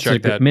 I'll double Minutes, check are,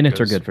 good- that minutes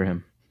are because- good for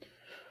him.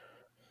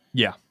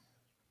 Yeah.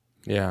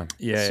 Yeah.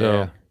 Yeah. So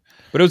yeah.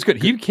 But it was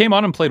good. He came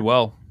on and played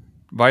well.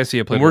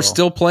 Viacia played and we're well.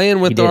 still playing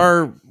He with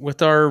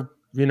did. our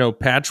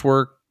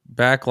patchwork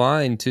back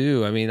line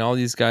too. I mean, all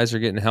these guys are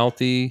getting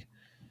healthy.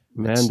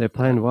 Man, they're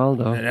playing well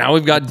though. And now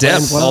we've got Playing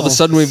depth. well. All of a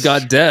sudden we've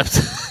got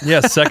depth.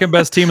 Yeah, second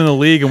best team in the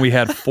league, and we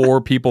had 4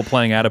 people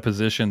playing out of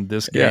position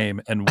this Yeah.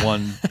 game and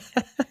won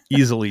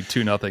easily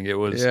 2-0. It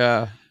was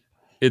Yeah.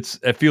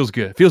 it feels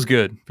good. Feels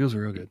good. Feels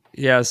real good.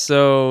 Yeah.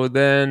 So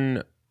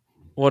then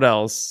what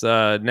else?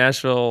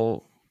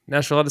 Nashville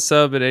had a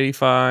sub at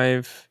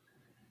 85.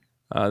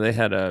 They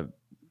had a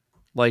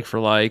like for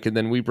like, and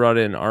then we brought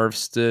in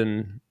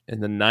Arvston in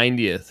the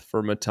 90th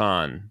for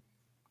Matan.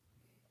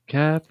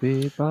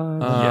 Capybara.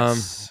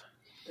 Yes.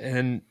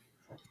 And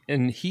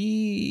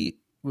he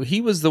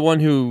was the one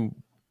who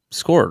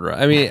scored, right?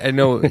 I mean, I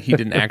know he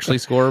didn't actually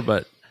score,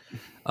 but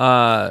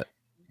that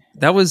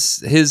was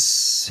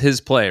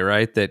his play,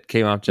 right? That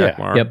came off Jack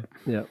Yeah. Marr. Yep.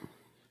 Yeah.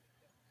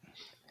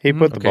 He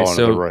put the Okay, ball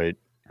so in the right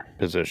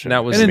position.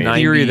 that was And in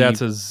 90 theory,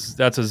 that's a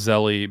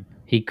Zelly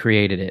He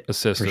created it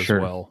assist for as sure.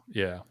 well.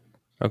 Yeah.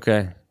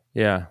 Okay.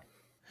 Yeah.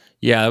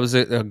 Yeah, it was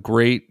a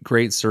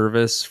great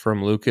service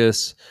from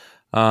Lucas.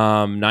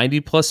 90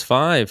 plus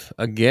 5.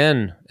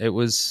 Again, it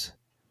was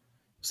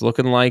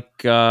looking like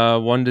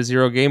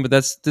 1-0 game, but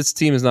this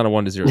team is not a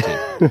 1-0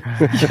 team.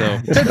 So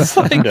It's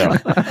like No.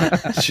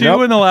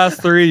 2 in the last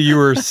 3, you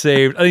were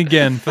saved. And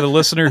again, for the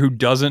listener who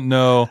doesn't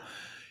know,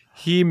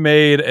 he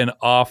made an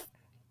off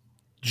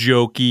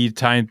jokey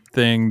type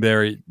thing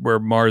there where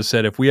Mars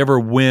said if we ever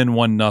win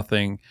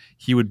 1-0,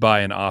 he would buy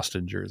an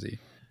Austin jersey.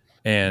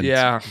 And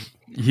yeah,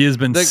 he has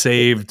been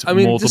saved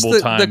multiple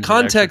just times. the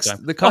context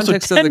Also,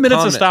 of 10 the minutes of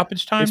comment.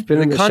 stoppage time. It's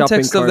been in The the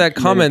context shopping of that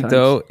cart many comment times.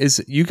 though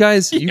is you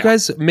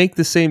guys make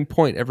the same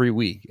point every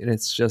week, and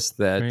it's just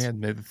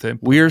that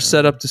we are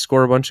set up to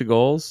score a bunch of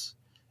goals,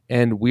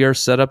 and we are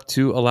set up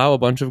to allow a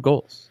bunch of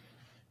goals,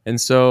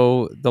 and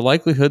so the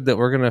likelihood that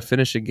we're going to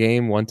finish a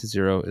game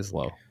 1-0 is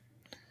low.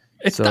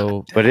 It's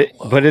So but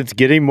it's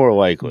getting more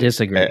likely.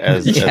 Disagree.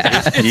 As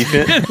Yeah. this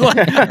defense,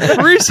 like,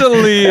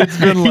 recently it's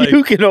been like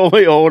you can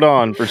only hold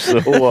on for so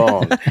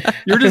long.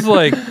 you're just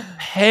like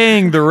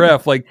paying the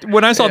ref. Like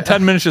when I saw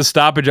 10 minutes of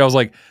stoppage, I was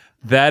like,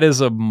 that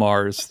is a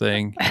Mars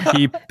thing.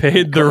 He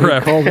paid the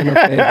ref. Called in a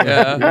favor.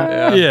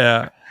 yeah.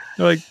 Yeah.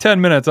 Like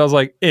 10 minutes. I was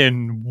like,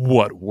 in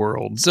what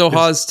world? So is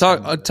Haas,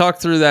 10 minutes? talk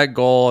through that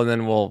goal, and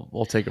then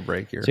we'll take a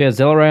break here. So yeah,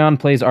 Zelarayan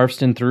plays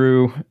Arvston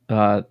through.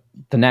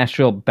 The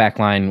Nashville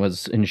backline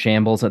was in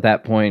shambles at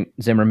that point.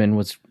 Zimmerman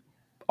was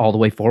all the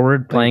way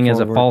forward, playing as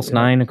a forward, false yeah.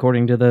 9,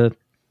 according to the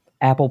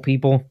Apple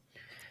people.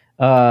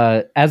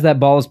 As that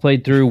ball is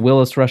played through,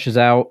 Willis rushes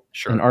out,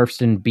 Sure. and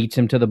Arvston beats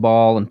him to the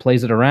ball and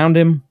plays it around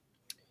him.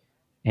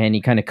 And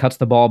he kind of cuts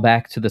the ball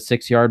back to the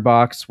 6-yard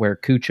box where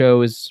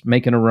Cucho is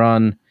making a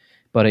run,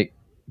 but it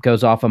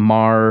goes off of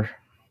Marr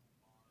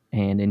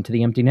and into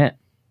the empty net.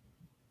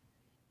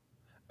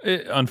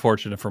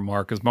 Unfortunate for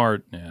Mark, because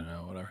Mark,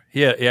 whatever.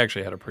 He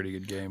actually had a pretty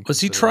good game. Was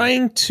he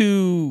considering. trying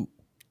to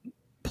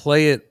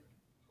play it?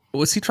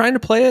 Was he trying to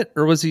play it,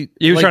 or was he?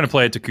 He was like- trying to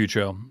play it to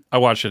Cucho. I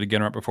watched it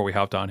again right before we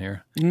hopped on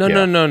here. No.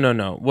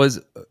 Was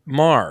I-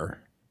 Mar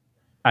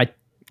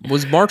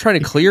trying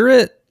to clear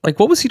it? Like,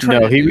 what was he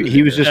trying No, to do?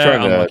 he was just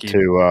trying unlucky.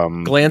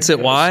 to glance it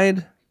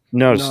wide.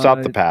 No, No,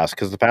 stop the pass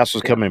because the pass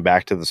was coming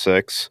back to the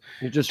 6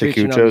 You're just to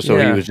reaching Cucho, up. so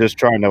he Yeah. was just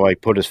trying to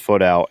like put his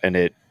foot out, and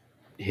it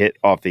hit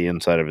off the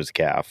inside of his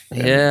calf.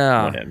 And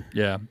Yeah. went in.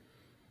 Yeah.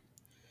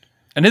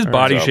 And his All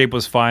body right. shape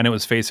was fine. It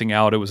was facing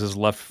out. It was his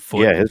left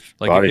foot. Yeah, his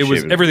like body it was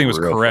shape is everything was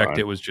real correct. fine.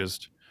 It was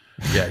just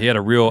he had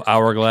a real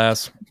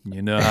hourglass.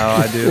 You know how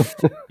I do.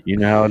 You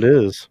know how it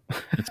is.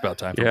 It's about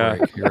time for Yeah.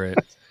 break. You're right.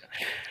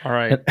 All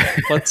right.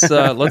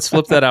 Let's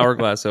flip that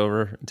hourglass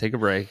over and take a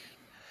break.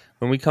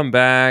 When we come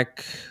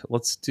back,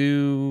 let's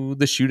do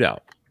the shootout.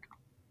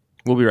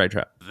 We'll be right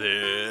back.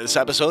 This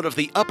episode of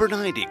the Upper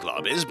 90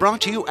 Club is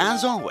brought to you,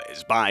 as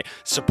always, by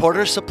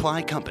Supporter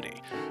Supply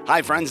Company.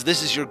 Hi, friends,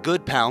 this is your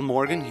good pal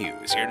Morgan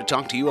Hughes, here to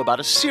talk to you about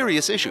a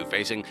serious issue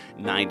facing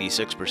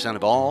 96%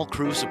 of all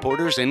crew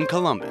supporters in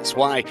Columbus.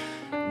 Why,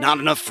 not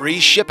enough free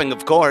shipping,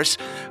 of course.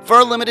 For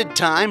a limited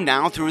time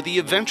now, through the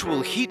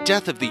eventual heat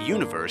death of the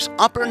universe,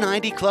 Upper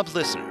 90 Club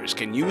listeners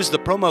can use the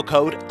promo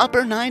code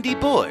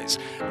Upper90Boys.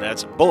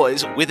 That's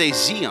boys with a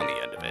Z on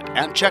the end of it,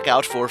 at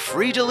checkout for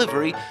free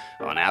delivery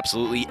on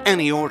absolutely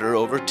any order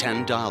over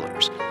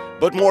 $10.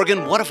 But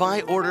Morgan, what if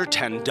I order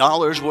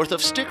 $10 worth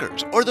of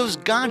stickers, or those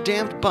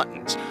goddamned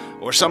buttons,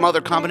 or some other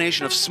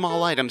combination of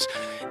small items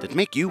that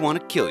make you want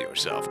to kill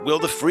yourself? Will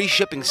the free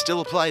shipping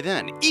still apply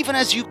then, even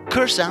as you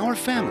curse our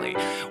family,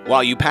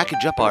 while you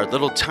package up our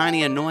little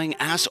tiny annoying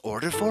ass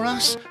order for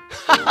us?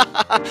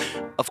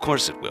 Of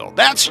course it will.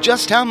 That's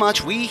just how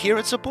much we here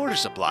at Supporter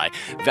Supply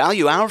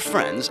value our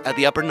friends at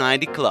the Upper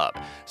 90 Club.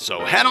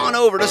 So head on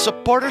over to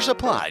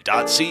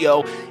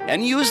supportersupply.co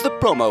and use the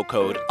promo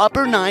code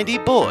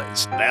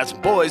Upper90Boys. That's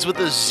boys with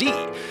a Z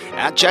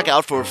at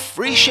checkout for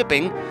free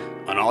shipping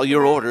on all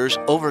your orders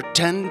over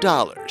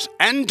 $10.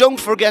 And don't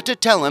forget to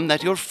tell them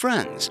that your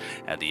friends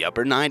at the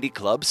Upper 90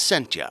 Club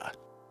sent ya.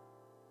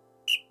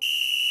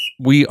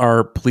 We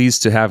are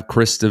pleased to have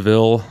Chris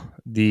DeVille,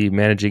 the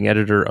managing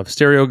editor of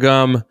Stereo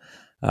Gum,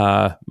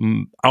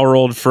 our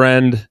old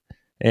friend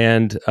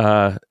and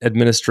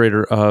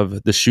administrator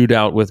of the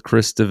Shootout with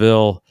Chris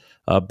DeVille,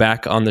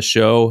 back on the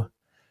show.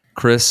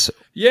 Chris,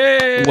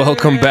 Yay!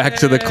 welcome back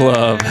to the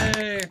club.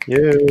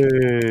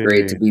 Yay!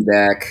 Great to be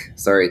back.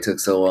 Sorry it took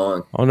so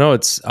long. Oh no,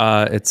 it's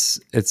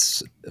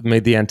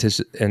made the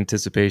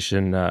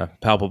anticipation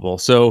palpable.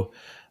 So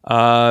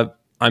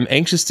I'm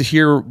anxious to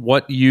hear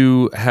what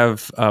you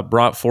have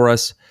brought for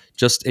us.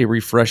 Just a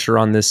refresher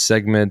on this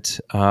segment.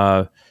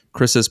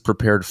 Chris has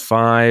prepared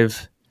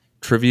 5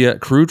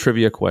 crew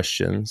trivia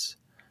questions.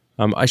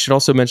 I should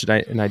also mention,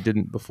 and I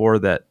didn't before,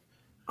 that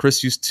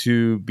Chris used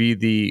to be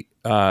the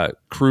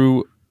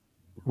crew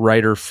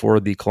writer for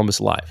the Columbus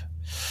Live.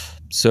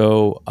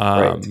 So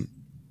Right.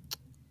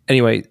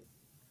 anyway,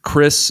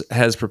 Chris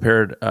has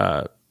prepared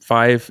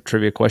 5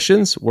 trivia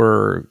questions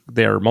where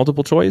they are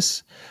multiple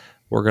choice.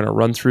 We're going to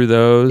run through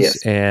those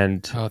Yes.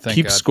 and Thank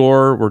keep God.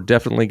 score. We're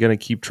definitely going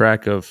to keep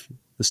track of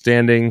the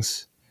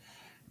standings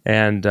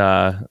and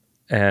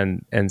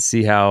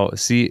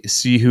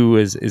see who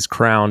is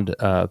crowned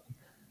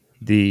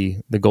the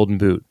golden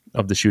boot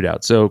of the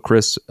shootout. So,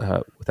 Chris,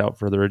 without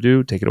further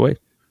ado, take it away.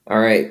 All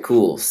right,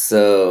 cool.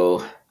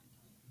 So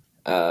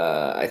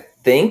I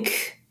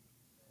think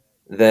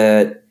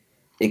that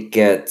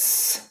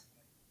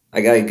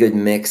I got a good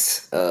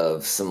mix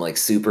of some like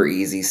super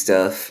easy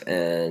stuff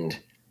and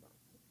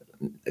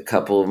a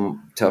couple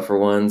tougher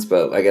ones,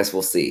 but I guess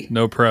we'll see.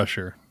 No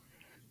pressure.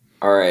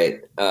 All right.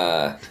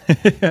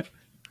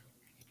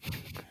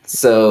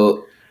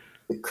 So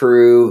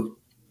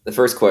the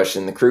first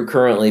question, the crew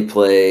currently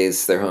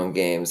plays their home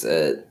games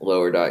at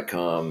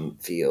lower.com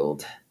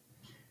field.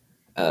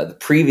 The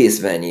previous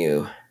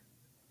venue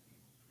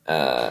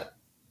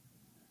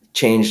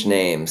changed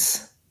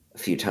names a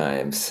few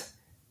times.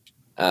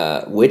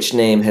 Which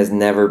name has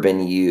never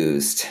been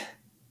used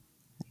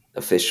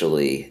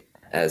officially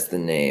as the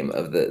name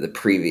of the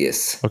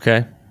previous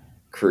Okay.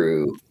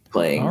 crew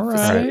playing All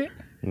facility? right.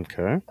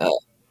 Okay.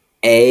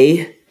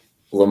 A,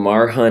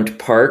 Lamar Hunt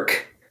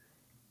Park.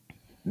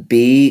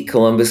 B,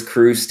 Columbus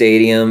Crew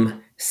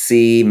Stadium.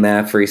 C,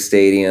 Maffrey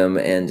Stadium.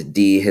 And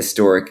D,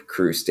 Historic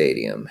Crew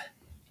Stadium.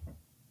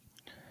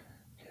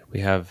 We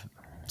have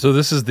So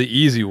this is the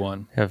easy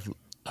one.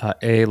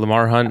 A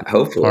Lamar Hunt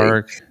Hopefully.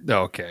 Park.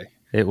 Okay.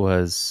 It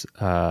was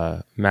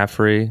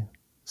Maffrey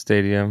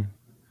Stadium.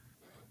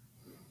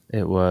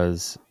 It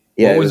was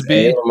Yeah, What it was B?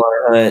 A,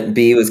 Lamar Hunt.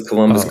 B was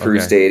Columbus Oh, Crew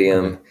okay.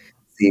 Stadium. Okay.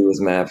 C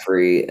was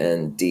Maffrey.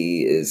 And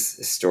D is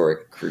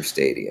Historic Crew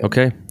Stadium.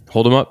 okay.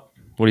 Hold them up.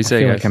 What do you I say,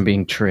 feel guys? like I'm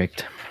being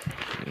tricked.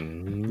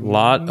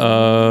 lot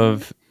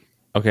of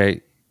a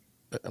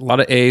lot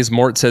of A's.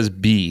 Mort says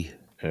B.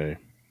 Okay.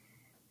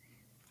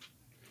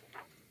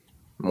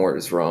 Mort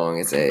is wrong.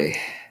 It's A.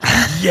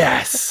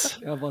 Yes.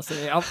 I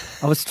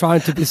was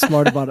trying to be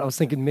smart about it. I was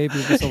thinking maybe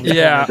it was over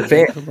Yeah.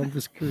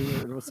 Columbus Crew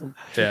or something.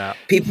 Yeah.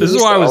 People This is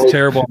used why to I was always-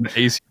 terrible on the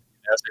AC.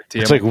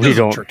 It's like we This is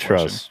a don't trick question.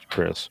 trust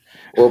Chris.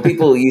 Well,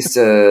 people used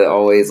to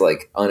always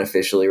like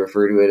unofficially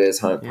refer to it as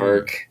Hunt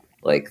Park,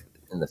 like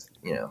in the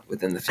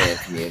within the fan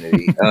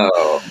community.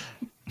 Oh,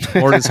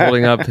 Mort is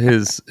holding up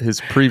his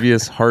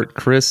previous Heart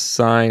Chris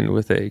sign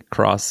with a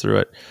cross through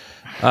it.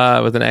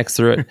 with an X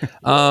through it.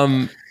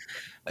 right.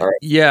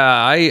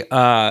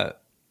 Yeah,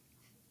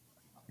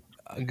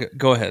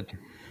 go ahead.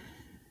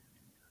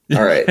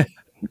 All right.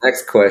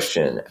 Next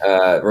question,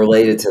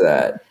 related to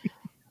that.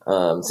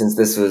 Since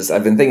this was,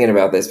 I've been thinking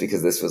about this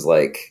because this was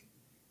like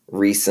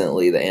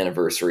recently, the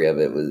anniversary of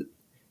it was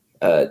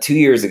 2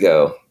 years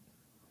ago.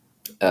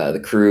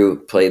 The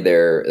Crew played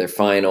their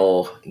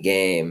final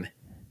game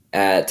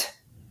at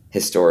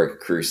historic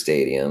Crew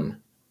Stadium,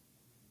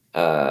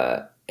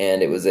 and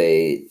it was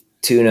a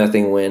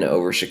 2-0 win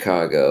over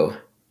Chicago.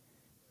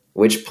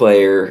 Which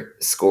player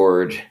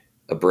scored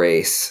a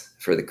brace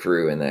for the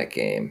Crew in that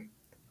game?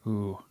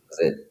 Ooh. Was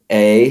it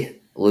A,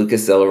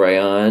 Lucas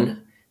Zelarayan,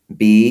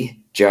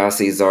 B,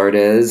 Jossie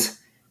Zardes,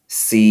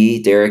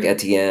 C, Derek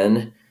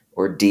Etienne,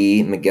 or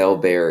D, Miguel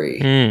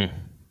Berry?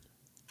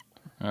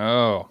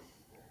 Oh.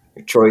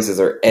 Your choices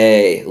are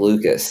A,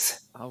 Lucas,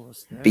 I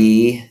was there.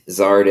 B,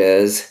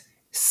 Zardes,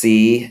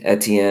 C,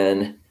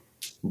 Etienne,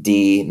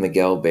 D,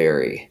 Miguel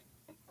Berry.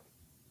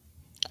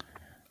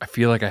 I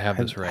feel like I have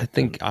this right. I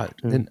think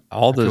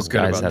all those good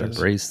guys about had this.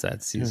 a brace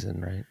that season,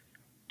 right?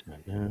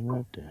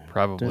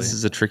 Probably. This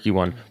is a tricky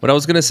one. What I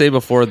was going to say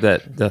before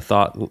that the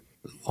thought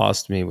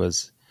lost me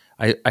was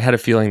I had a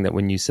feeling that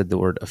when you said the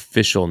word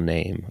official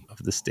name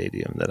of the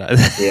stadium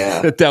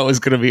that that was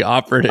going to be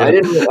operative. I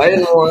didn't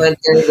want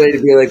anybody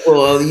to be like,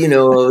 well, you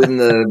know, on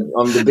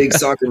the big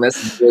soccer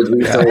message boards, we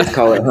used to always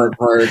call it Hunt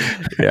Park.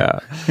 Yeah.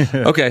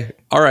 Okay.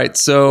 All right.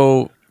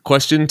 So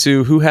question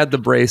 2, who had the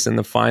brace in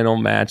the final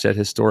match at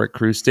historic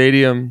Crew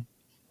Stadium?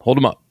 Hold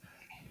them up.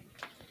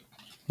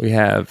 We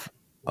have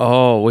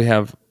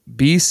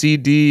B, C,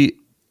 D,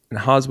 and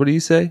Haas. What do you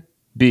say?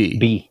 B.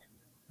 B.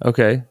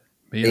 Okay.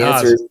 Me The and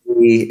Haas. answer is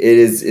B. It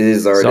is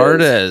Zardes.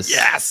 Zardes.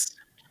 Yes.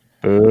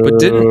 But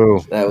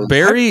didn't That was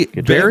Barry I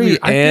feel like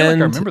I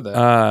and remember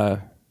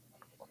that.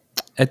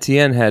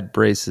 Etienne had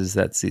braces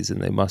that season?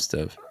 They must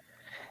have.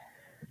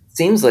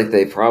 seems like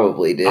they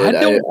probably did. I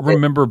don't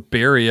remember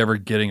Barry ever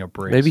getting a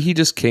brace. Maybe he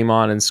just came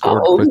on and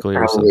scored he quickly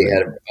or probably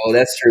something.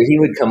 that's true. He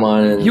would come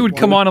on and He would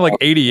come on in like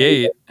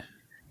 88.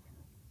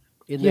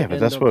 Yeah, but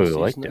that's why we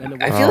liked him.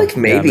 I feel like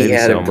maybe he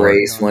had so, a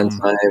brace one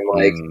time.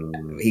 Like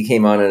he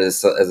came on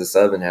as a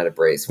sub and had a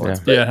brace once.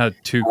 Yeah. But Yeah, had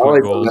 2 I quick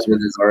always goals.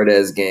 remember the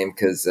Zardes game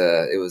because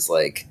it was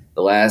like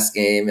the last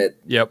game at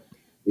Yep.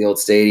 the old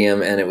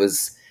stadium, and it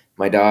was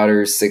my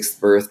daughter's 6th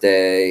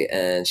birthday,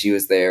 and she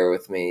was there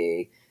with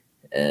me,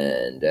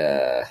 and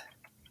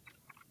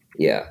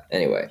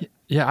anyway.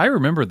 Yeah, I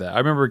remember that. I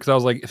remember because I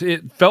was like,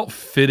 it felt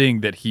fitting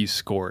that he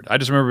scored. I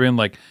just remember being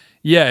like,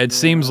 yeah, it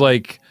seems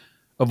like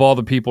of all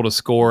the people to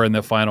score in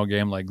the final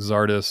game, like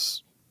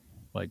Zardes,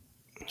 like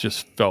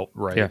just felt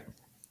right.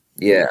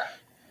 Yeah.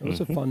 It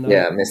was a fun night.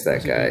 Yeah, I missed It that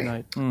was a good guy.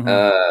 night.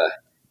 Mhm.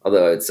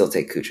 Although I'd still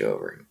take Cucho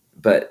over him.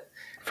 But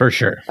For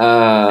sure.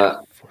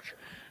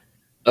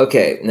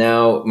 okay,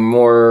 now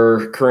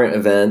more current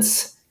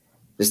events.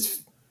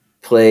 Just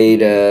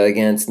played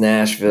against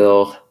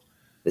Nashville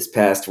this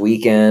past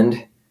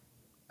weekend.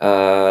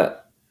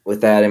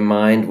 With that in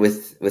mind,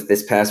 with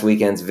this past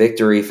weekend's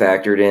victory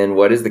factored in,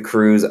 what is the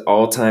Crew's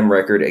all-time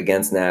record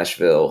against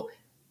Nashville?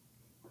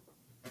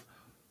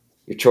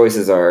 Your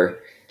choices are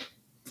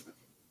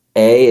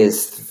A is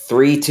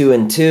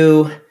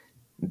 3-2-2,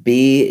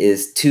 B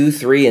is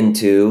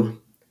 2-3-2,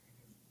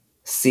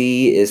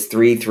 C is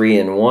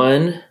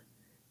 3-3-1,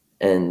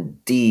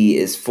 and D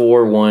is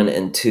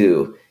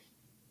 4-1-2.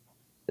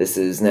 This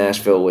is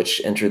Nashville,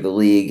 which entered the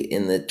league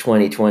in the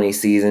 2020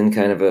 season,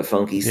 kind of a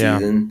funky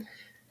season.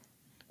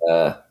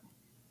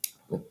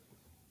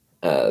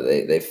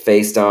 They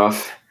faced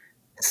off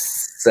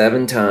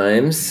 7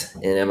 times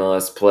in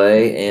MLS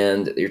play,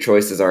 and your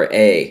choices are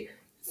A,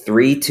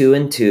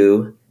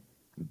 3-2-2,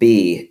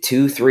 B,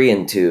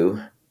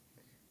 2-3-2,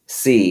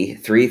 C,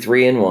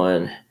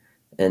 3-3-1,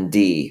 and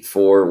D,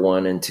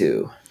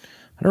 4-1-2.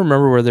 I don't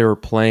remember where they were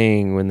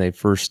playing when they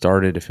first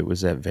started, if it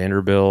was at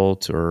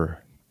Vanderbilt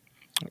or...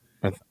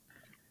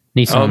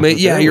 Nissan.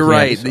 Yeah, you're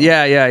right. Nissan.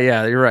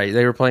 Yeah, you're right.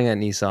 They were playing at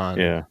Nissan.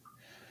 Yeah.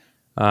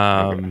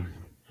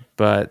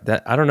 But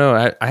that, I don't know.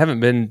 I haven't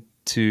been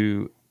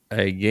to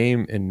a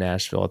game in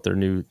Nashville at their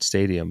new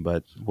stadium,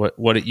 but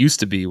what it used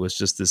to be was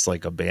just this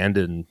like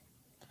abandoned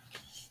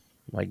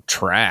like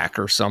track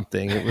or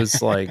something. It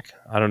was like,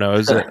 I don't know, it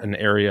was an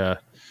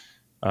area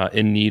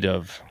in need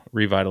of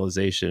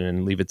revitalization,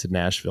 and leave it to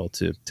Nashville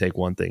to take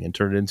one thing and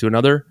turn it into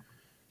another.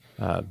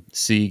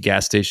 See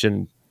gas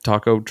station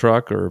taco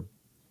truck or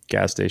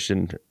gas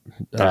station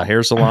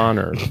hair salon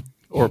or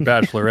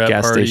bachelorette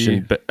gas party,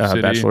 station city.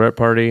 bachelorette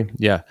party.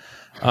 Yeah.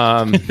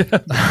 All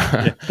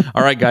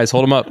right, guys,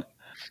 hold them up.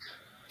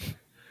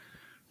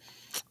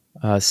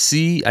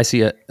 C, I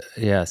see it.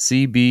 Yeah,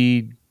 C,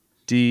 B,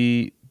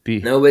 D, B.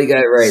 Nobody got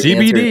it right. The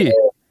answer is CBD. A.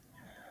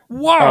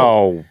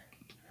 Wow.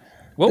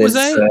 What was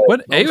This, A?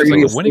 What A was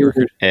like a winning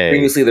record.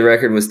 Previously, the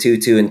record was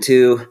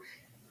 2-2-2.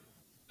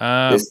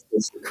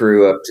 This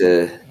Crew up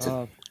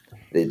to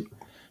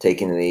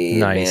taking the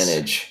Nice.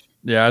 advantage.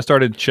 Yeah, I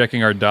started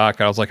checking our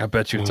doc. I was like, I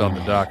bet you it's on the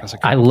doc. I was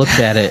like, I looked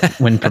at it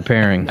when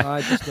preparing.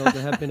 I just know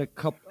there have been a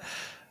couple.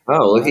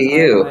 Oh, look at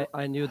you.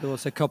 I knew there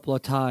was a couple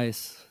of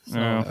ties. So.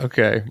 Yeah.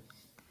 Okay.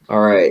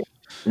 All right.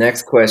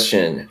 Next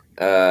question.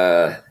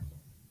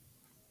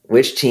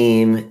 Which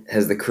team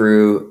has the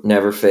Crew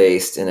never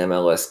faced in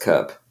MLS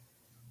Cup?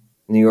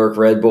 New York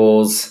Red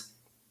Bulls,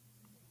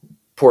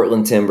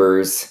 Portland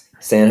Timbers,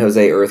 San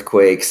Jose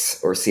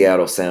Earthquakes, or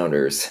Seattle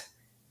Sounders?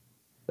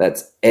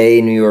 That's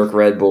A, New York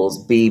Red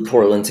Bulls, B,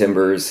 Portland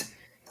Timbers,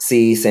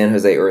 C, San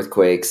Jose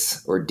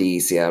Earthquakes, or D,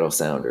 Seattle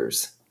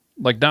Sounders.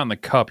 Like not in the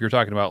cup. You're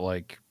talking about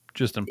like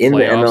just in In the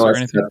playoffs or MLS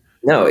anything? Cup.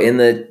 No,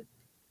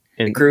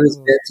 the Crew's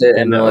been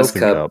to in the MLS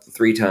Open Cup Cup.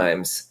 3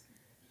 times.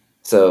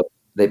 So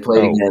they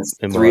played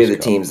against MLS 3 of the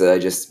Cup. teams that I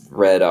just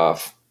read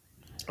off.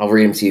 I'll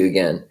read them to you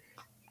again.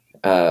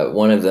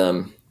 One of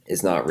them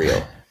is not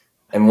real.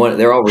 And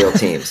they're all real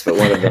teams, but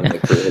one of them the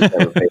Crew has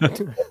never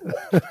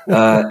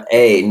faced.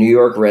 A, New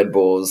York Red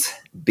Bulls,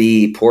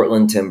 B,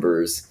 Portland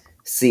Timbers,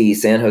 C,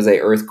 San Jose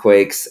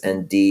Earthquakes,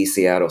 and D,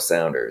 Seattle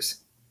Sounders.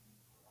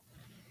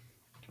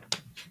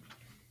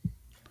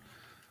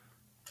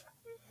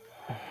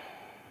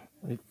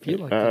 I feel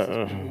like this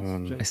is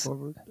pretty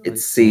straightforward.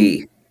 It's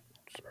C.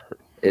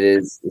 It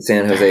is the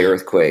San Jose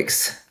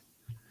Earthquakes.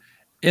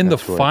 In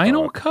That's the what I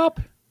final thought. cup?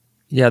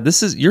 Yeah,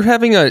 this is you're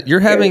having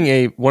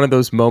a one of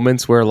those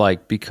moments where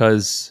like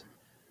because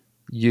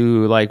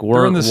you like They're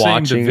weren't in the same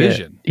watching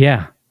division.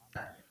 Yeah.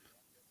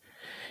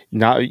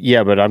 Not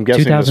yeah, but I'm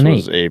guessing this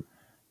 2008.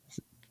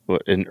 was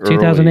an early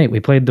 2008, we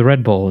played the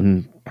Red Bull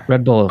in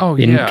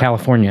yeah.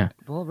 California.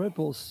 Well, Red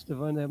Bulls, they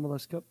won the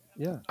MLS Cup.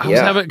 Yeah. I was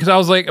having because I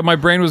was like, my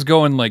brain was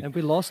going like, And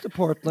we lost to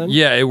Portland.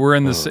 yeah, we're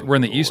in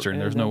the Eastern.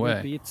 and There's then no we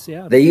way. beat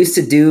Seattle. They used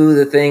to do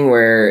the thing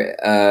where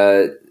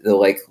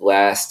the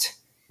last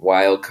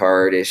wild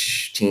card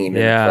ish team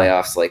in Yeah. the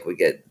playoffs would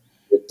get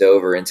tipped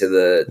over into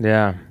the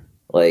Yeah,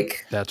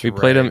 That's we right.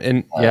 played them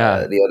in the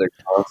other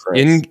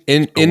conference.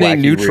 in a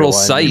wacky neutral realignment.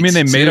 site. You mean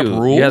they made up too.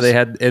 rules? Yeah, they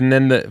had, and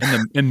then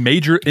the in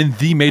major And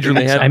they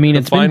league. had- I mean,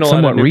 the it's been final at a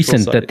somewhat neutral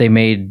recent site. that they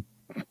made.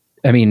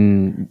 I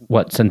mean,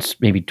 since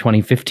maybe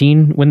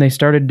 2015 when they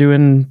started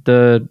doing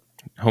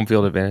home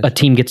field a advantage.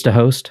 team gets to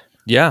host.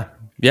 Yeah.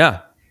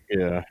 Yeah.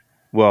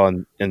 Well,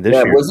 and this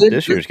Yeah, year, was it?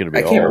 this year's going to be.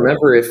 I can't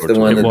remember if the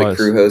one It that was.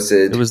 the Crew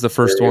hosted. It was the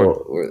first one.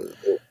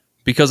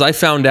 Because I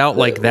found out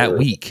like that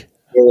week.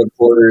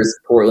 Porters,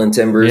 Portland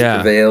Timbers Yeah,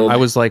 prevailed. I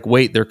was like,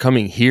 wait, they're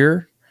coming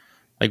here.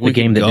 Like The we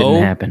game can that go?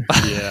 didn't happen.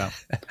 Yeah.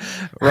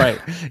 Right.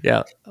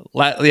 Yeah.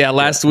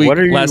 Last week. What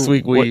are you- last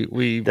week what-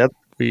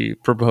 we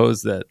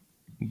proposed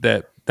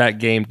that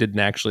game didn't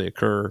actually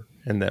occur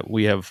and that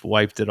we have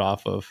wiped it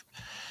off of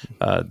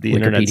the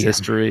internet's Wikipedia.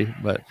 history.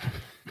 But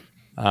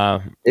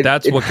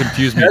That's what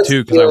confused me that's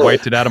too because I still-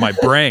 wiped it out of my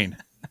brain.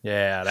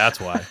 Yeah, that's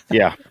why.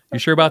 Yeah. You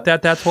sure about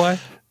that? That's why.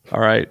 all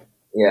right.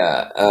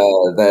 Yeah,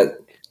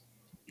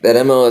 that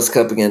MLS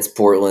Cup against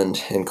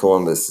Portland and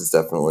Columbus is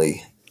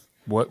definitely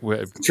What?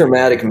 a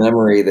traumatic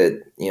memory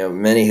that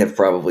many have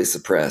probably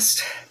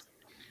suppressed.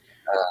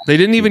 They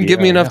didn't even give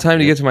me Yeah, enough time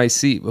to yeah. get to my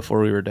seat before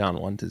we were down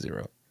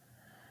 1-0.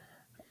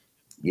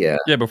 Yeah,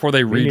 Yeah, before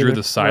they redrew neither.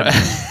 the side.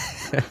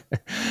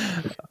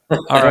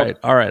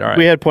 All right.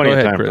 We had plenty Go of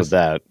ahead, time Chris. for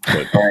that.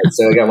 But All right,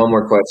 so I got one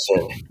more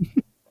question.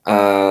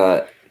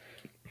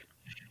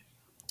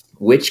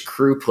 Which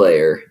Crew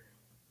player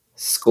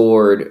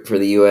scored for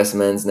the U.S.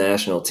 men's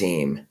national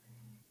team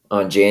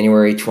on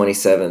January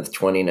 27th,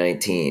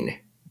 2019?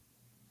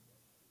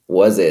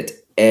 Was it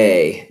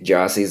A,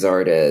 Jossie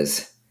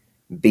Zardes,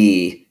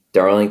 B,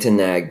 Darlington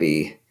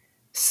Nagbe,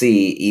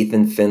 C,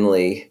 Ethan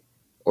Finley,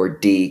 or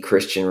D,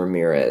 Christian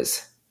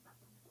Ramirez?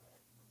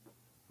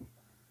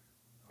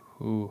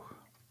 Ooh.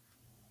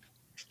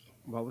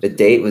 What was The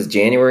date was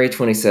January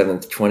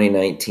 27th,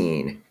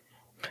 2019.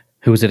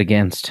 Who was it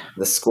against?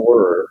 The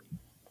scorer,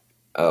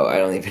 I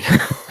don't even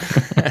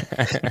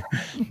know.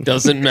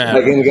 Doesn't I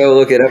matter. can go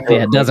look it up.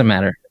 Yeah, it doesn't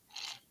matter.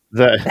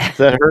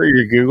 that hurt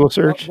your Google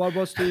search? What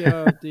was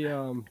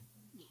the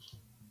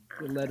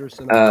letters?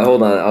 And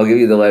Hold on, I'll give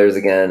you the letters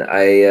again.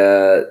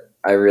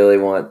 I really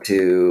want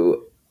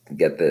to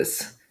get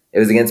this. It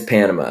was against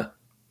Panama.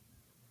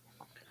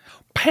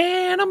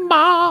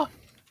 Panama.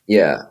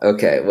 Yeah.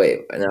 Okay.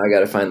 Wait. Now I got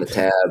to find the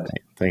tab.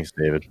 Thanks,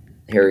 David.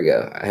 Here we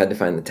go. I had to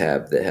find the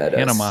tab that had us.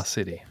 Panama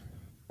City.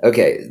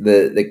 Okay.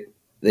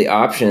 The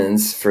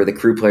options for the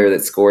Crew player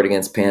that scored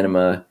against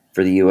Panama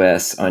for the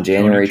U.S. on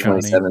January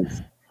Johnny.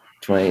 27th,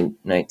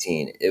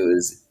 2019. It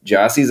was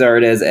Jossie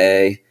Zardes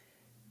A,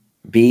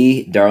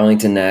 B,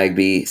 Darlington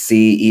Nagbe,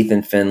 C,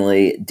 Ethan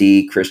Finley,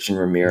 D, Christian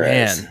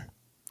Ramirez. Man.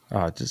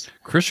 Oh, just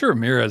Christian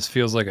Ramirez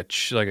feels like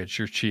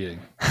you're cheating.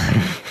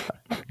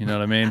 You know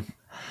what I mean?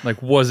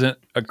 Like wasn't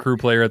a Crew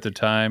player at the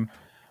time.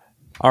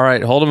 all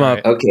right. Hold him up.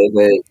 Okay,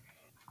 but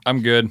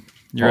I'm good.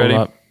 You Hold ready?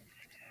 him up.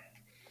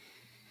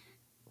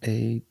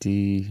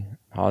 A-D.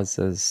 Oz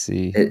says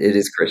C. it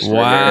is Christian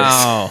Ramirez.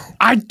 Wow.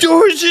 I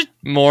do it.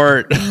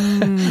 Mort.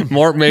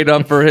 Mort made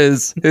up for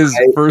his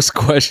first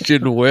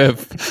question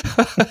whiff.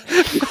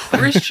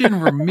 Christian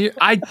Ramirez.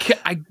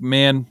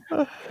 Man,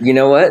 You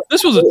know what?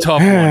 this was a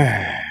tough one.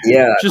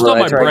 Yeah. Just well, on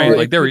I my tried brain. to-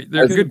 Like they're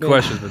good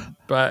questions,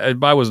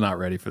 But I was not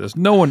ready for this.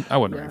 No one, I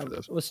wasn't Yeah, ready for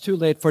this. it was too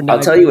late for I'll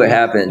tell you what Nagby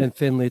happened. and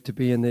Finley to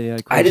be in the.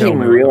 I didn't even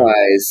me.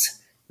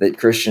 realize that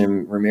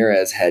Christian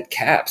Ramirez had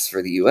caps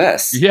for the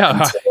U.S.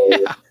 Yeah.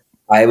 until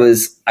I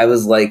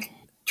was like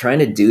trying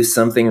to do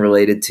something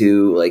related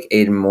to like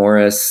Aiden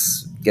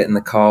Morris getting the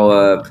call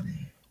up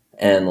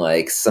and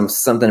like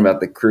something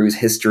about the Crew's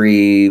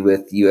history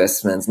with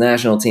U.S. men's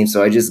national team.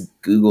 So I just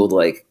Googled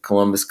like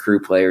Columbus Crew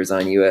players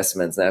on U.S.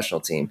 men's national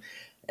team,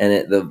 and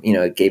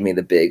it gave me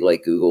the big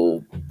like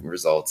Google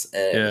results,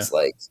 and it was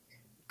like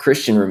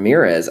Christian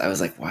Ramirez. I was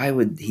like, why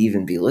would he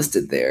even be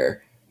listed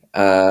there?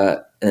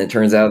 And it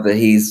turns out that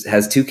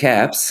has 2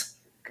 caps,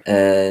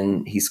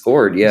 and he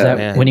scored. Is Yeah,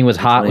 that when he was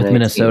hot with 2019.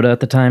 Minnesota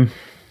at the time?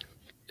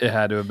 It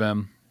had to have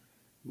been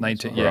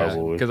 19. Yeah,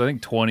 Probably. because I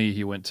think 20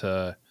 he went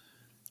to.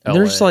 LA.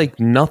 There's like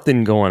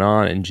nothing going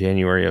on in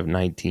January of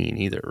 19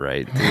 either,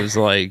 right? It was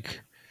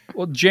like,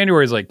 well,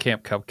 January is like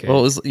Camp Cupcake. well,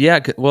 it was, yeah.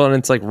 Well, and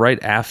it's like right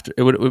after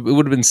it would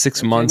have been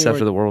 6 months January.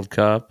 after the World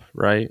Cup,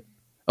 right?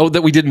 Oh,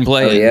 that we didn't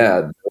play. Oh in.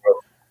 yeah, 100%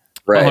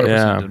 right.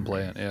 Yeah. didn't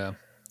play it. Yeah,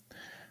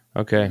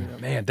 Okay.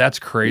 man, that's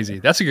crazy.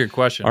 That's a good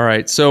question. All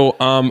right. So,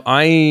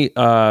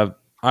 I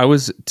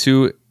was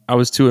too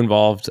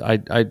involved.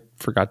 I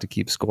forgot to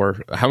keep score.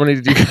 How many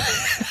did you?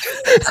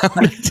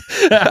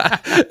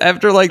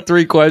 After like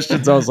 3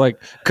 questions, I was like,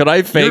 "Could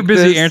I fake?" You're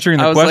busy this? answering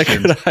I the was like,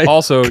 questions. "Could I-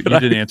 Also, could you I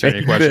didn't answer any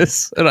fake questions.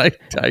 this?" And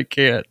I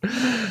can't.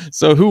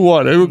 So who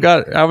won? Who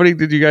got? How many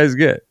did you guys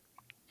get?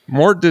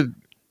 More did.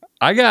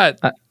 I got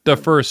the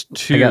first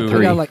 2. I got I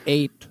 3. got like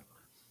 8.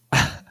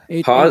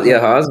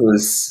 Haas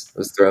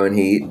was throwing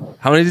heat.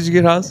 How many did you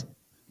get, Haas?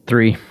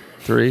 3.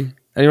 3.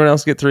 Anyone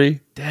else get 3?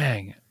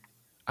 Dang,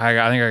 I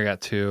think I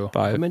got 2.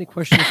 5. How many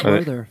questions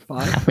were there?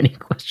 5. How many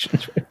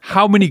questions?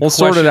 How many? We'll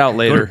sort it questions out could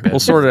later. have been? We'll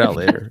sort it out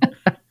later.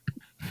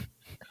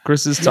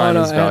 Chris's time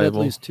No, is I had at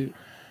valuable. least 2.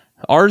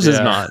 Ours is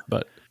Yeah. not,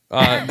 but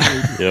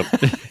Yep.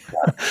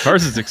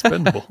 Ours is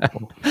expendable.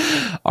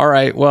 all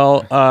right.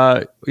 Well,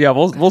 yeah,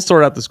 we'll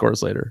sort out the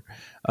scores later.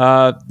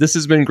 This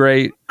has been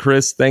great,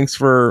 Chris. Thanks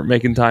for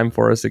making time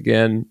for us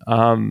again.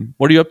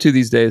 What are you up to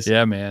these days?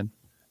 Yeah, man.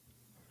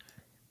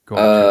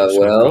 Going to Taylor Swift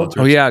Well- concerts.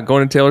 Oh yeah,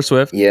 going to Taylor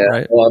Swift. Yeah,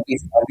 Right. well,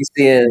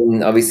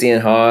 I'll be seeing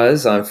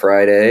Haas on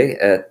Friday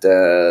at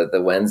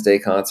the Wednesday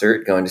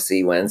concert. Going to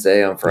see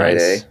Wednesday on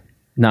Friday, Nice.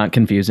 Not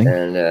confusing.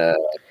 and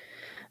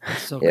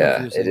So yeah,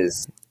 confusing. it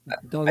is.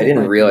 Don't I look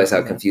didn't like realize me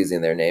how for that.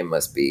 confusing their name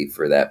must be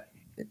for that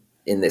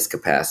in this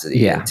capacity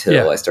Yeah. until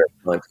Yeah. I started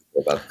telling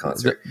people about the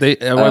concert.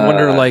 I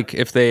wonder, Uh, like,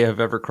 if they have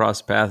ever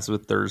crossed paths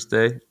with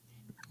Thursday.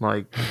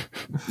 Like,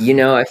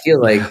 I feel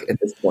like at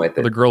this point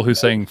The that girl who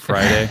sang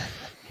Friday.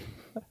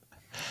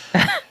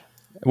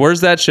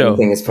 where's that show?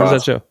 Anything is Where's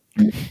that show?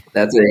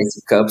 that's at Ace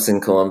of Cups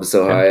in Columbus,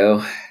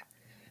 Ohio.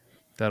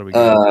 That'll be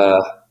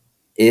good.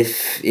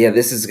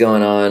 This is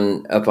going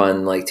on up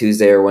on like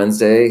Tuesday or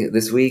Wednesday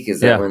this week. Is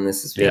that Yeah. when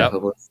this is being Yep.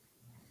 published?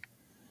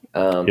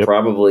 Yep.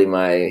 Probably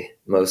my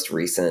most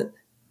recent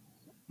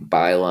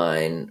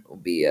byline will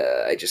be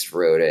I just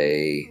wrote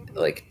a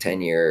like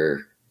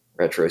 10-year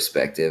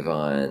retrospective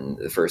on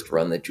the first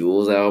Run the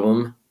Jewels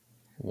album.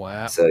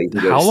 Wow. So you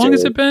can go How to long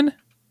has Stereo- it been?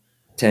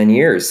 10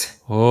 years.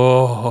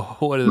 Oh,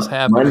 what has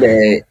happened?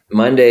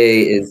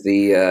 Monday is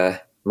the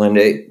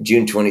Monday,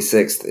 June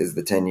 26th is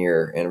the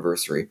 10-year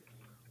anniversary.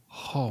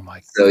 Oh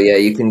my. So yeah,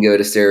 you can go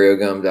to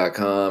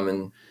stereogum.com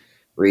and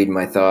read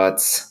my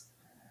thoughts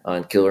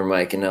on Killer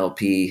Mike and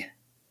LP.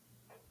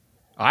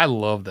 I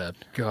love that.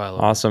 God, I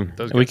love Awesome.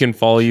 Those And we guys- can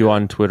follow you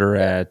on Twitter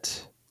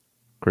at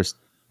Chris.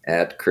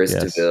 At Chris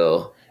Yes.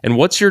 DeVille. And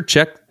what's your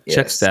check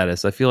Yes.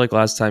 status? I feel like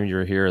last time you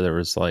were here, there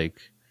was like,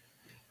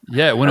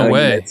 Yeah, it went Oh,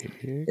 away.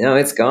 No,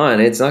 it's gone.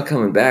 It's not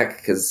coming back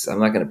because I'm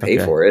not going to pay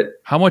Okay. for it.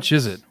 How much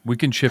is it? We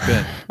can chip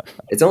in.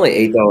 It's only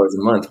 $8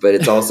 a month, but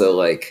it's also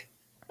like,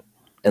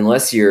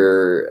 unless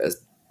you're a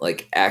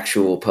like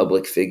actual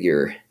public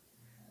figure,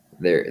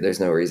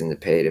 there's no reason to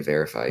pay to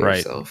verify Right.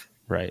 yourself.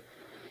 right.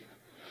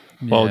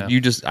 Well, Yeah.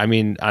 you just, I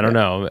mean, I don't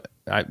know.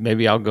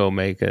 Maybe I'll go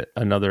make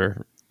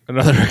another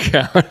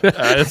account.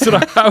 That's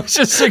what I was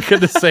just thinking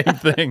the same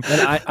thing.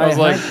 And I was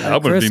like, have, I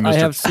would Chris, be I Mr.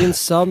 have seen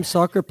some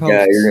soccer posts.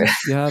 Yeah, you're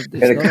you have it's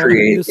gonna not only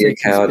create the music,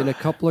 account. It's been a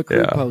couple of crew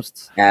Yeah.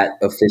 posts. At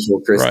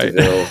official Chris Right.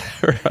 DeVille.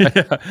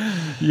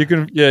 You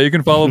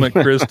can follow him at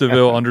Chris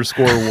DeVille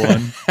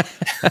 _1.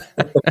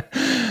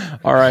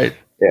 All right.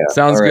 Yeah,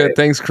 Sounds all good. right.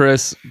 Thanks,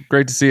 Chris.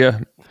 Great to see you.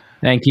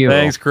 Thank you.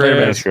 Thanks, Later,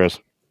 man. Chris. Thanks,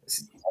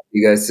 Chris.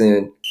 You guys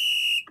soon.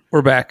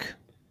 We're back.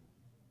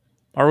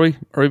 Are we?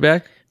 Are we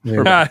back?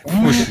 Okay.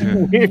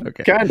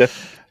 Kind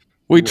of.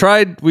 We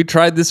tried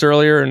this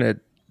earlier and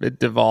it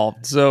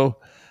devolved. So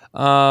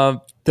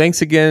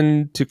thanks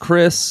again to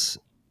Chris.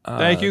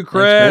 Thank you, thanks,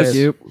 Chris. Thank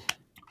you.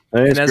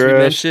 Thanks, And as we Chris.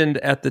 mentioned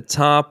at the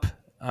top,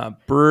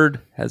 President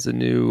Bird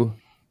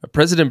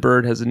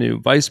has a new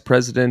vice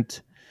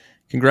president.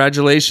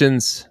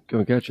 Congratulations.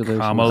 Congratulations.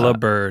 Kamala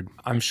Bird.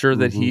 I'm sure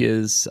that he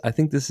is, I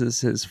think this is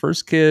his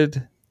first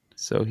kid.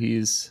 So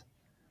he's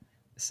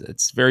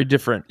It's very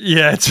different.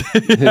 Yeah, it's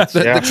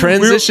The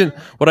transition.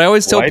 What I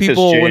always tell Life has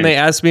people when they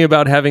changed. ask me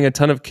about having a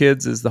ton of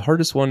kids is the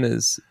hardest one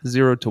is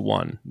 0 to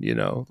 1.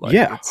 Yeah,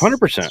 it's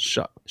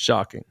 100%.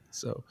 shocking.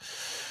 So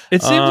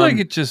It seems like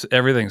it just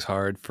everything's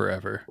hard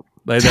forever.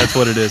 Like that's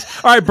what it is.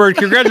 All right, Bert,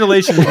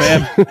 congratulations,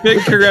 man.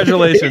 Big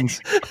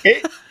congratulations.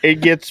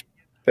 It gets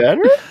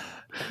better.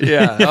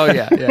 yeah. Oh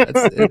yeah. Yeah.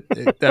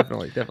 It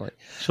definitely.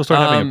 She'll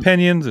start having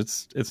opinions.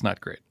 It's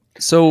not great.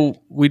 So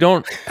we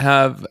don't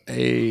have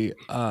a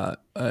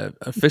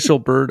official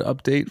Bird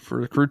update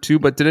for Crew 2,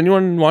 but did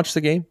anyone watch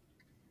the game?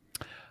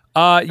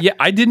 Yeah,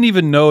 I didn't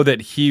even know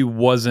that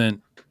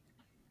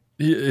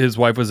his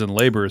wife was in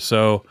labor.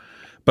 So,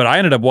 but I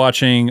ended up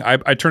watching.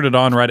 I turned it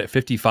on right at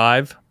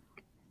 55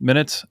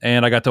 minutes,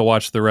 and I got to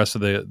watch the rest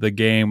of the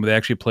game. They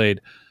actually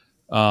played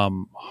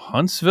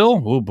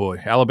Huntsville. Oh boy,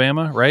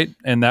 Alabama, right?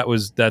 And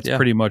that's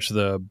pretty much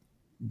the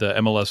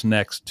MLS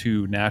next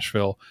to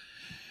Nashville.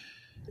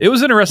 It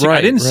was interesting.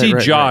 I didn't see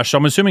Josh. So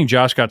I'm assuming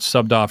Josh got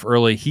subbed off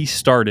early. He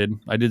started.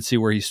 I did see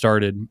where he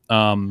started.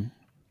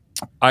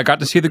 I got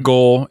to see the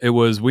goal.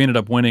 We ended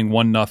up winning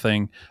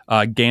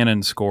 1-0.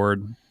 Gannon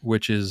scored,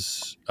 which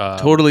is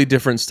totally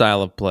different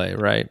style of play,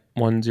 right?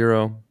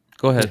 1-0.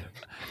 Go ahead.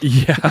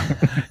 Yeah.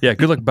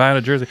 Good luck buying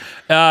a jersey.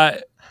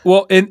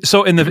 Well,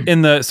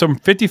 from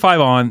 55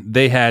 on,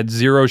 they had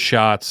 0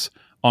 shots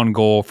on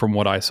goal from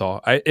what I saw.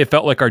 It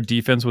felt like our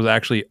defense was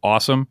actually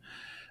awesome.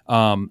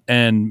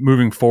 And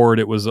moving forward,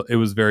 it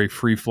was very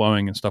free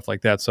flowing and stuff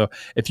like that. So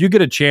if you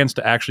get a chance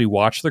to actually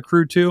watch the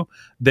Crew 2,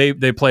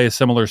 they play a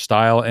similar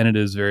style, and it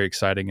is very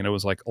exciting. And it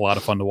was like a lot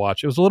of fun to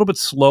watch. It was a little bit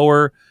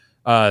slower,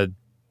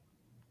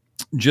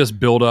 just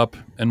build up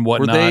and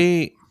whatnot.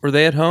 Were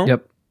they at home?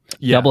 Yep.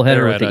 Yeah,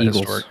 doubleheader with the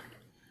Eagles.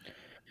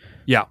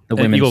 Yeah, the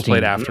and Eagles team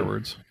played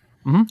afterwards.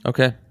 Mm-hmm.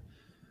 Okay.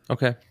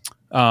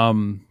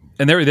 And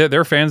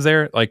they're fans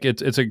there. Like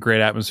it's a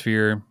great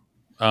atmosphere.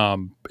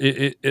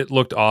 It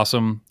looked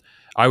awesome.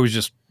 I was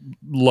just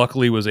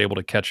luckily was able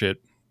to catch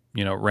it,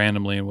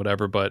 randomly and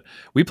whatever. But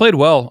we played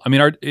well. I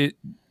mean,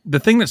 the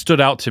thing that stood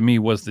out to me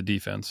was the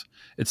defense.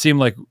 It seemed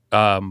like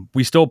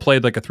we still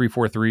played like a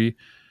 3-4-3,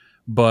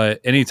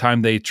 but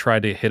anytime they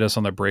tried to hit us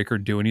on the break or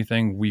do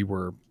anything, we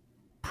were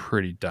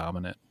pretty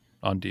dominant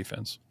on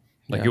defense.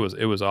 Like it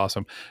was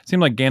awesome. It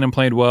seemed like Gannon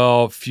played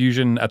well.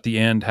 Fusion at the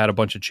end had a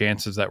bunch of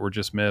chances that were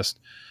just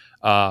missed.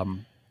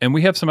 And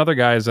we have some other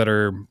guys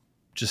that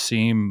just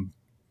seem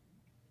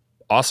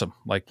awesome.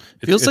 Like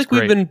feels like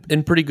great. We've been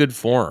in pretty good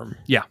form.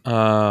 Yeah.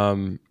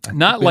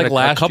 Not like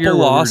last couple year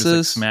where losses, we were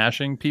just, like,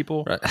 smashing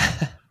people.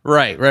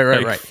 Right.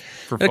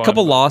 For a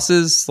couple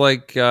losses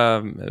like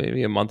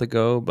maybe a month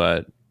ago,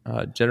 but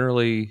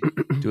generally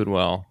doing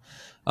well.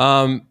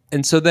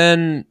 And so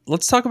then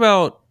let's talk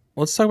about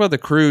the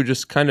Crew.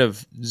 Just kind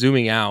of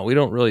zooming out. We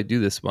don't really do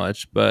this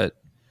much, but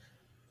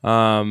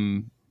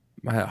Haas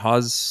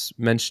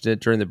mentioned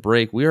it during the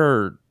break. We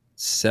are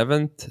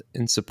 7th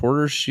in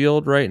Supporters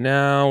Shield right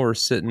now. We're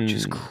sitting,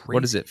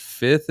 what is it,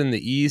 5th in the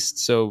East?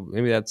 So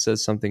maybe that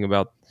says something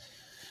about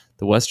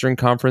the Western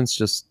Conference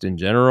just in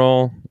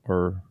general,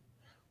 or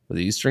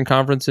the Eastern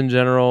Conference in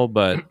general.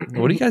 But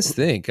what do you guys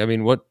think? I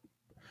mean, what's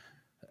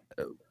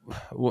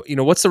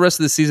the rest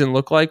of the season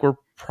look like? We're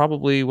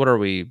probably, what are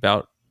we,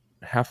 about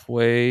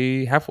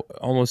halfway,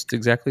 almost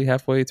exactly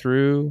halfway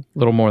through? A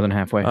little more than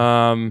halfway.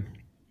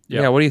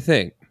 Yeah. What do you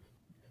think,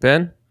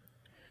 Ben?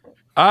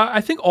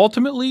 I think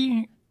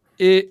ultimately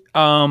it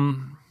felt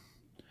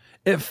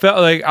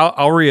like,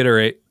 I'll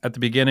reiterate, at the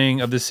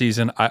beginning of the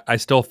season, I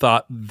still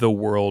thought the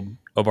world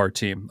of our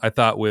team. I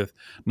thought with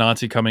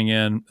Nancy coming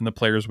in and the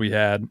players we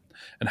had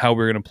and how we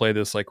were going to play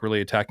this like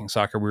really attacking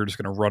soccer, we were just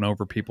going to run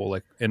over people,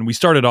 and we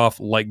started off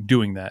like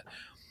doing that.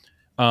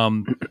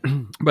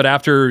 But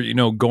after,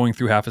 going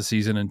through half a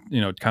season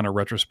and, kind of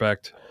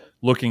retrospect,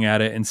 looking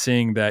at it and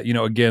seeing that,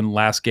 again,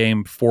 last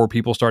game, 4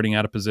 people starting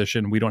out of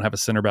position, we don't have a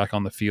center back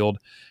on the field,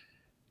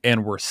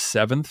 and we're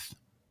 7th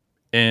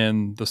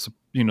in the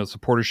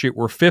supporter sheet.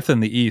 We're 5th in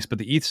the East, but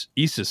the East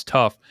is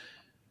tough.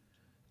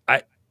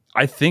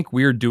 I think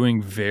we're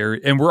doing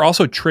and we're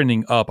also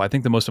trending up. I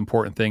think the most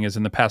important thing is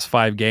in the past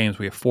 5 games,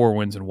 we have 4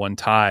 wins and 1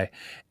 tie.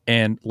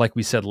 And like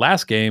we said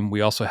last game,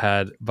 we also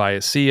had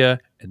Viacia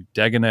and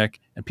Deganek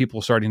and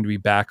people starting to be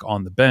back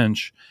on the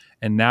bench.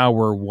 And now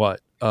we're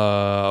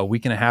a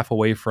week and a half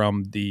away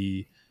from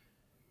the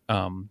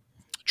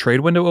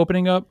trade window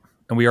opening up.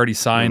 And we already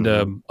signed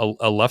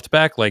a left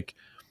back. Like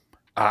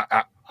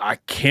I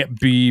can't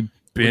be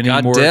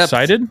any more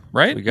excited,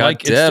 right? We got like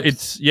depth.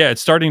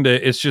 it's starting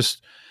to,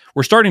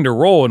 we're starting to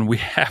roll, and we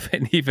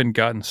haven't even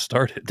gotten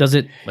started.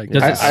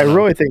 I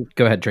really think.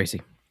 Go ahead,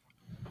 Tracy.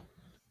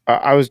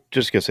 I was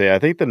just gonna say, I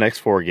think the next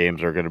 4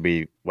 games are going to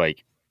be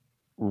like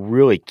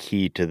really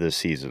key to this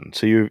season.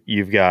 So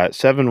you've got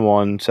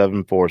 7-1,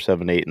 7-4,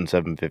 7-8, and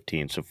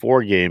 7-15. So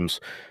 4 games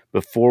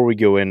before we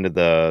go into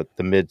the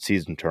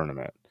mid-season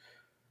tournament.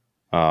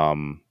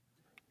 And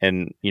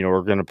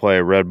we're going to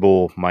play Red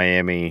Bull,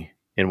 Miami,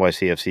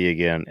 NYCFC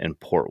again, and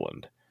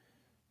Portland.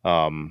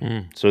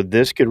 So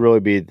this could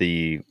really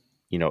be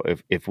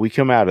if we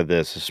come out of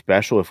this,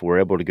 especially if we're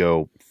able to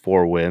go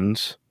 4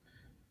 wins,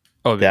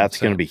 that's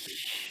going to be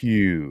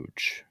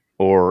huge.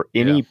 Or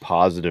any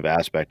positive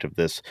aspect of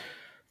this,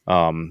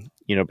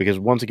 because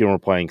once again we're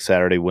playing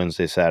Saturday,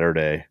 Wednesday,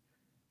 Saturday,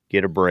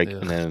 get a break,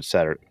 and then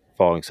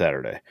following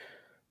Saturday.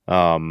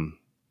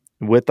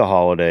 With the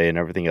holiday and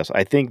everything else,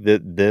 I think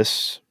that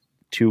this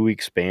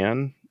 2-week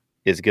span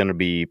is going to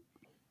be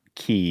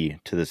key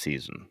to the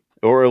season,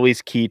 or at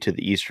least key to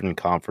the Eastern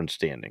Conference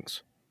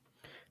standings.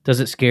 Does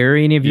it scare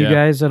any of you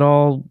guys at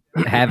all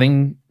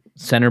having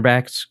center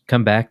backs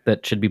come back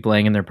that should be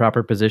playing in their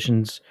proper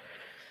positions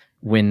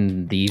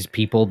when these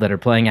people that are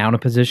playing out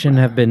of position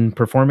have been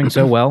performing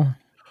so well?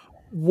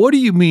 What do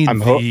you mean?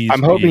 I'm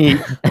hoping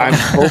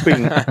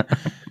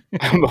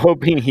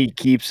he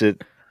keeps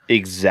it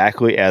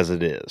exactly as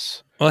it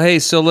is. Well, hey,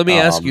 so let me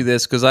ask you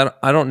this, because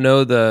I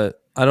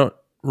don't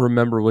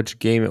remember which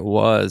game it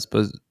was,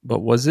 but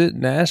was it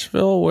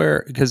Nashville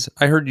where? Because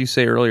I heard you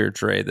say earlier,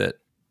 Trey, that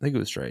I think it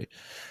was Trey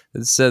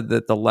that said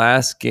that the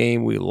last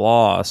game we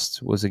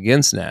lost was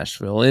against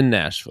Nashville in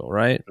Nashville,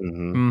 right?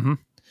 Mm-hmm. Mm-hmm.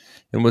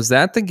 And was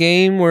that the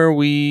game where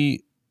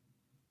we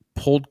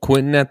pulled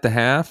Quentin at the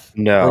half?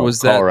 No, or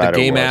was Colorado that the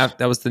game was. after?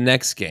 That was the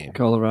next game.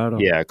 Colorado.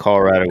 Yeah,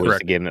 Colorado was Correct.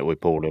 the game that we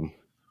pulled him.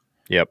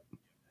 Yep.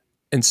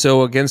 And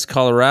so against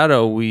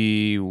Colorado,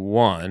 we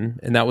won,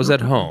 and that was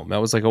at home.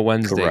 That was like a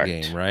Wednesday Correct.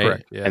 game, right?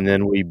 Correct. Yeah. And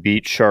then we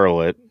beat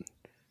Charlotte,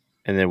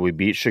 and then we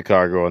beat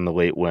Chicago in the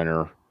late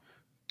winter,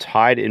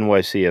 tied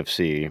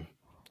NYCFC,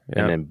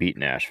 and then beat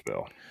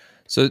Nashville.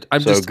 So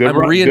I'm good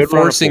run- reinforcing good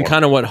run of form.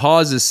 kind of what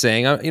Hawes is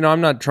saying.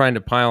 I'm not trying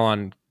to pile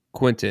on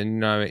Quentin.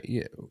 No.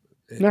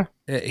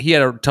 He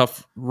had a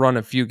tough run,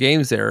 a few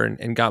games there,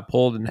 and got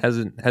pulled and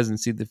hasn't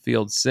seen the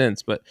field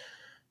since. But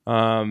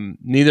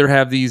neither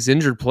have these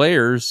injured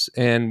players,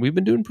 and we've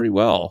been doing pretty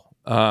well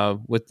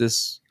with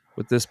this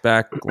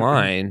back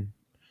line.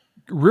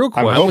 Real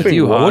question: hoping- with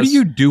you, what Haas. do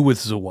you do with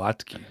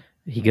Zawadzki?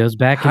 He goes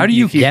back. How and do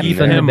you depth keep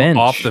on the him bench.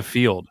 off the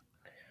field?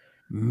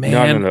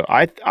 Man, No.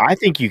 I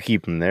think you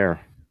keep him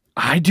there.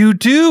 I do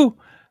too.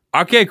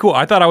 Okay, cool.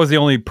 I thought I was the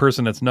only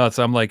person that's nuts.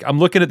 I'm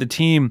looking at the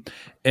team,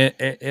 and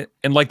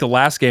like the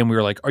last game, we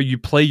were like, "Are you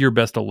play your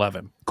best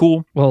 11?"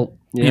 Cool. Well,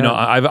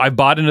 I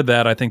bought into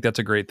that. I think that's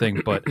a great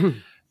thing. But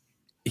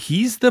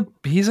he's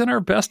in our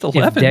best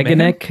 11. if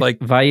Deganek,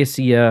 man.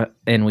 Viacia,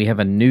 and we have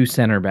a new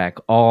center back,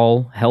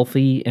 all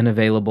healthy and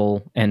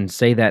available, and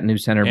say that new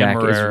center And back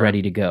is Moreira.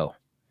 ready to go,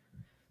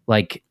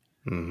 and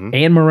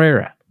Mm-hmm.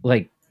 Moreira,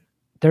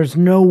 there's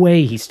no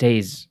way he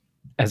stays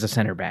as a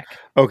center back.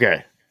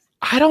 Okay.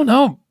 I don't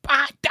know.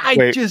 I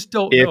Wait, just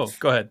don't know.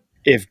 Go ahead.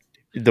 If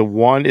the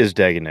one is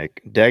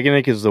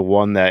Deganek is the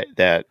one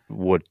that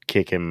would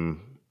kick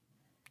him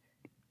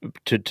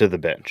to the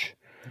bench.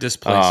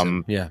 Displace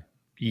him. Yeah.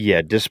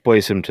 Yeah,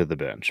 displace him to the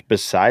bench.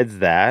 Besides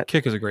that,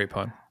 Kick is a great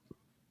pun.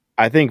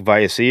 I think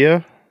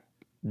Viacia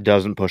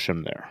doesn't push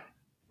him there.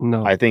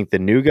 No. I think the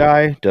new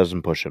guy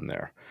doesn't push him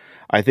there.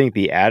 I think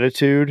the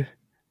attitude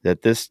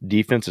that this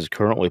defense is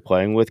currently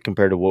playing with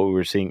compared to what we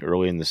were seeing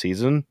early in the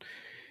season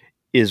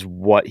is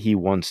what he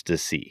wants to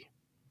see.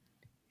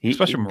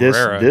 Especially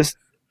Moreira.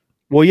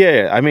 Well,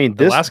 yeah. I mean,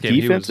 The this last game,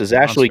 he defense was is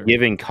actually monster.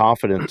 giving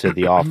confidence to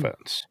the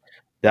offense.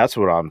 That's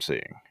what I'm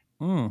seeing.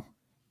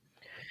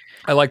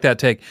 I like that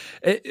take.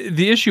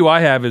 The issue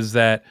I have is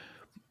that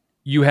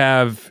you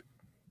have,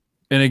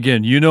 and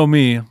again, you know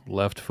me,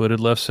 left-footed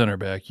left center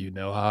back. You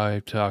know how I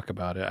talk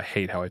about it. I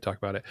hate how I talk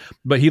about it.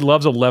 But he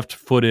loves a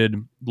left-footed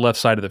left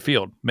side of the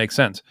field. Makes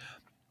sense.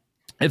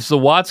 If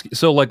Zawadzki,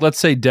 so let's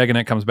say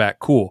Deganek comes back,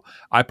 cool.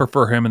 I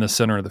prefer him in the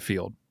center of the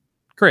field.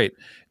 Great.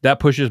 That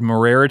pushes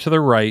Moreira to the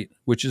right,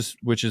 which is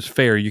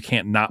fair. You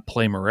can't not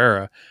play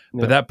Moreira,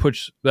 but that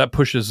pushes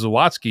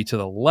Zawadzki to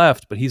the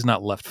left, but he's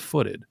not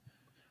left-footed.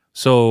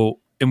 So,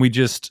 and we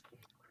just,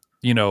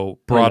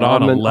 brought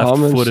on a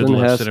left-footed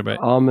left center back.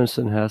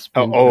 Amundsen has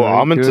been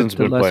Amundsen's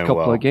good been the last playing couple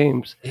well. of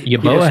games.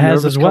 Yeboah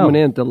has as well.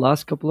 Coming in the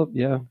last couple of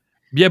Yeah,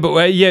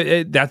 but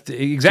that's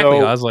exactly.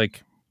 So, I was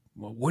like,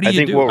 well, what do I you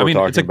think do? what we're I mean,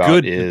 talking it's a about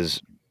good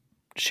is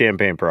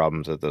champagne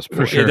problems at this point.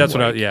 for sure. That's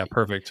what.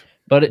 Perfect.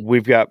 But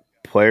We've got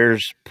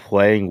players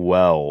playing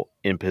well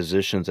in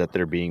positions that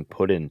they're being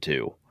put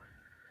into.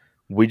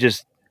 We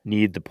just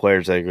need the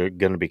players that are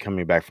going to be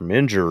coming back from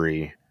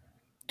injury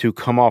to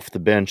come off the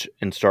bench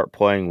and start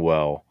playing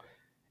well,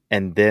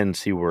 and then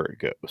see where it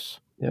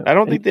goes. Yeah. I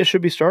don't think they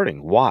should be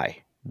starting.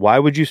 Why? Why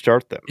would you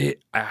start them?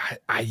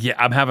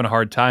 I'm having a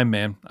hard time,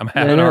 man. I'm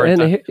having a hard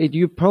time.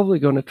 You're probably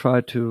going to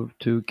try to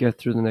get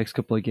through the next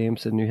couple of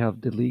games, and you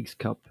have the League's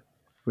Cup,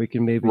 where you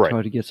can maybe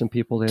try to get some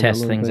people in Test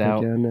a little things bit out.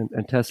 again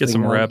and test Get things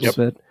some out reps. a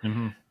little bit.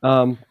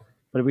 Mhm.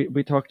 But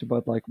we talked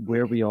about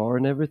where we are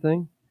and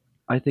everything.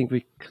 I think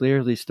we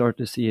clearly start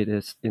to see it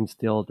as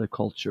instill the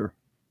culture.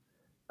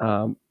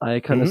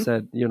 I kind of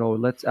said,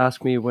 let's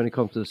ask me when it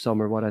comes to the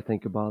summer what I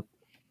think about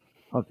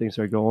how things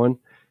are going.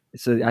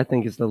 So I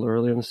think it's a little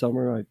earlier in the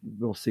summer.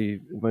 We'll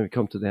see when we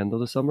come to the end of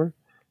the summer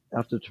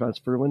after the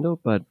transfer window.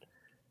 But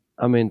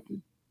I mean,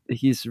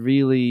 he's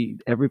really,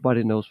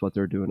 everybody knows what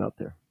they're doing out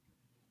there.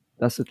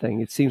 That's the thing.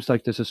 It seems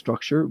like there's a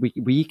structure.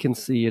 We can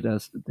see it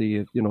as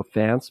the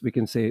fans. We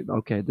can say,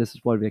 okay, this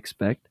is what we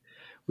expect.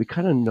 We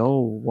kind of know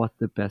what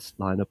the best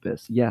lineup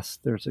is. Yes,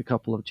 there's a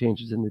couple of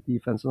changes in the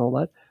defense and all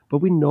that, but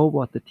we know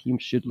what the team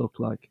should look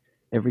like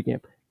every game.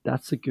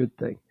 That's a good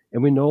thing.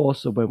 And we know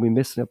also when we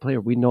miss a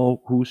player, we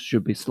know who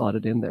should be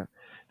slotted in there.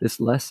 There's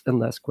less and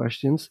less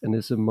questions, and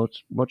it's a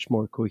much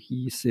more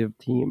cohesive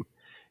team.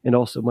 And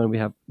also when we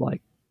have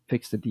like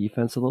fixed the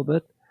defense a little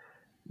bit,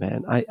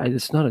 man, I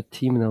it's not a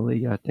team in the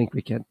league I think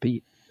we can't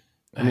beat.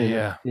 I mean,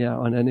 Yeah.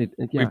 and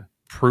We've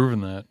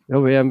proven that. No,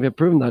 we haven't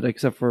proven that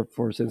except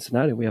for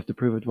Cincinnati. We have to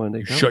prove it when they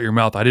You come. shut your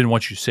mouth. I didn't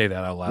want you to say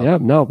that out loud. Yeah,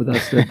 no, but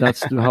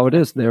that's how it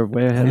is. They're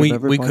way ahead of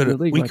everybody in the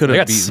league. We could They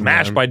have got beaten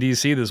smashed them. by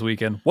DC this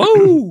weekend.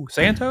 Whoa,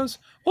 Santos.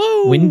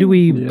 Whoa. When do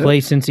we Yeah. play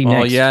Cincy Oh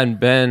next? yeah, and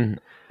Ben.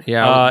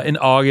 Yeah, In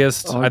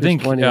August, I August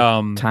think.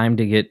 20th. Time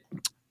to get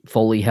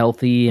fully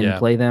healthy and Yeah.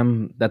 play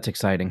them. That's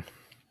exciting.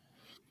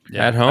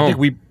 Yeah, At home. I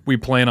think we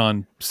plan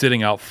on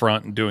sitting out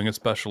front and doing a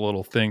special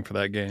little thing for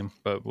that game,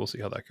 but we'll see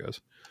how that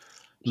goes.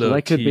 So Little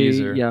that could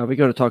teaser. be, yeah, we're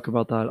going to talk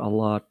about that a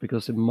lot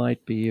because it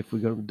might be, if we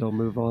don't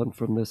move on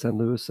from the St.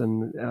 Louis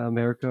and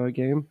America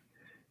game,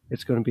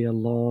 it's going to be a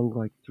long,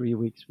 like 3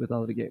 weeks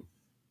without a game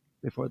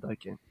before that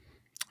game.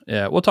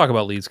 Yeah, we'll talk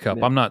about Leeds Cup.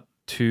 Yeah. I'm not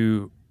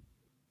too.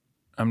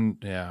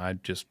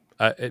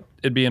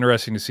 It'd be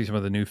interesting to see some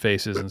of the new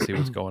faces and see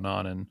what's going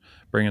on, and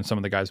bringing some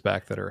of the guys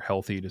back that are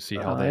healthy to see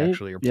how they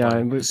actually are Yeah,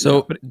 playing. and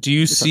So, yeah, do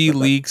you talk see about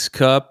that. Leagues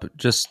Cup,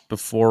 just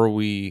before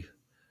we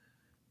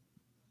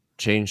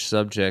change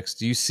subjects,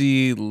 do you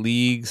see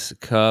Leagues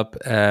Cup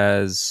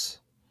as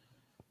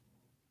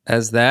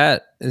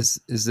that? Is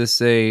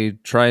this a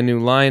try a new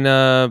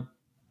lineup?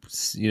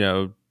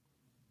 You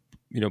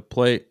know,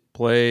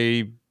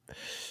 play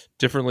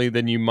differently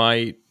than you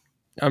might.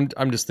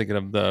 I'm just thinking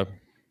of the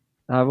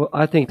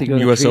I think they're going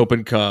to U.S.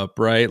 Open Cup,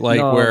 right? Like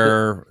No,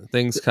 where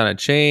things kind of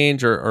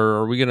change, or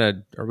are we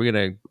gonna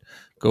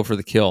go for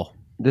the kill?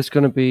 This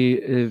going to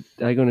be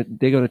they're going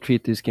to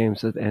treat these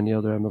games as any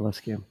other MLS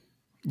game.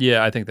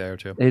 Yeah, I think they are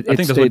too. I It's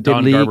think that's what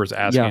Don Garber's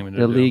asking him to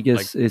the do. league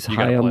Like, is you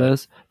gotta high on play it.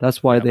 this.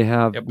 That's why Yep. they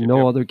have Yep, no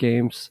yep. other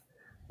games.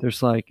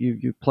 There's like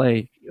you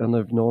play on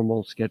a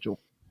normal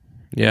schedule.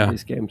 Yeah,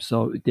 These games.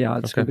 So yeah,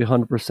 it's Okay. going to be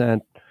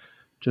 100%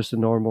 just a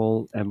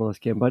normal MLS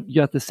game. But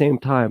yeah, at the same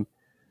time,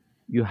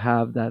 you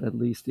have that at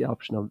least the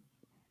option of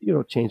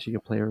changing a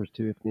player or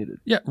two if needed.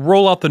 Yeah,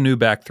 roll out the new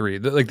back three,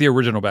 like the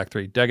original back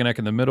three. Deganek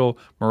in the middle,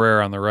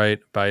 Morera on the right,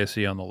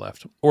 Biasi on the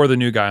left, or the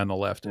new guy on the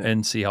left,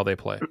 and see how they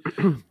play.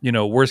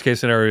 Worst case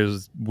scenario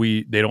is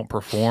they don't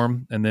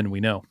perform, and then we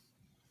know.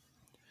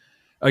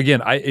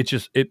 Again,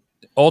 it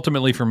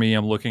ultimately for me,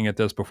 I'm looking at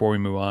this before we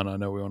move on. I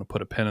know we want to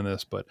put a pin in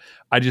this, but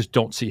I just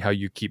don't see how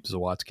you keep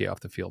Zawadzki off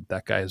the field.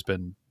 That guy has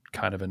been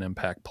kind of an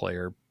impact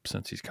player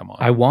since he's come on.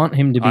 I want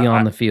him to be I-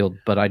 on the field,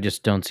 but I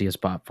just don't see a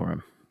spot for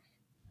him.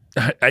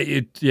 I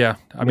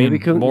Maybe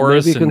mean,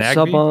 Morris maybe and you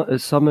can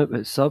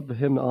Nagby. sub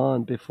him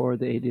on before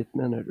the 80th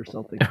minute or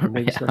something. Or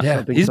maybe start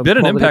Yeah, subbing he's some been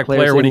an quality impact players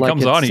player when in, he like,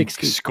 comes at on. He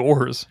 60.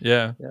 scores.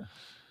 Yeah.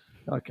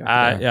 Okay.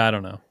 I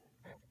don't know.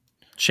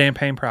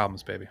 Champagne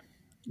problems, baby.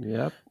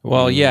 Yep.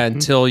 well, yeah,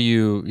 until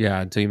you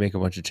make a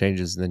bunch of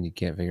changes, and then you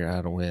can't figure out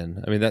how to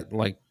win. I mean,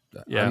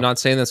 Yeah. I'm not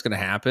saying that's going to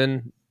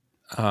happen,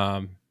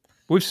 But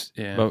but we've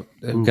got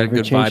a Never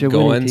good change a vibe winning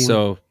going. team.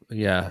 So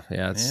yeah,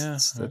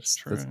 that's that's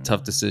true, a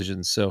tough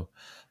decision. So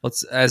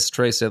let's, as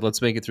Trey said,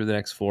 let's make it through the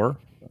next 4,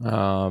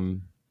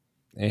 and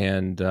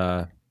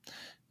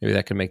maybe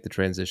that can make the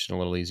transition a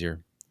little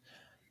easier.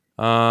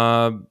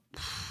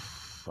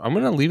 I'm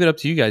going to leave it up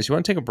to you guys. You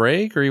want to take a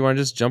break, or you want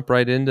to just jump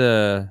right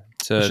into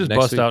let's just next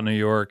bust week? out New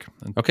York.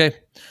 Okay.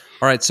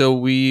 All right. So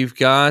we've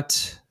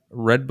got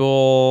Red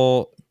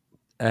Bull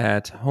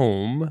at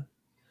home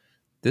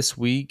this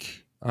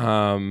week.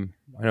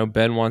 I know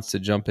Ben wants to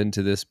jump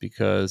into this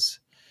because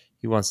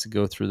he wants to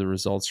go through the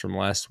results from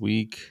last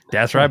week.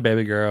 That's right,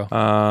 baby girl.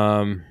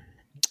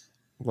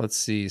 Let's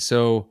see.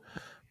 So,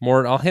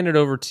 Mort, I'll hand it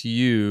over to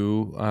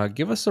you.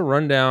 Give us a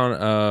rundown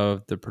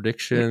of the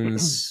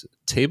predictions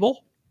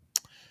table,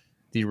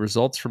 the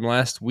results from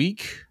last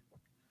week.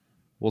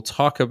 We'll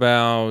talk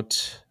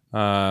about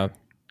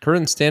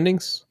current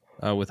standings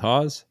with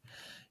Haas,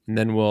 and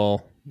then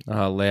we'll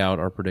lay out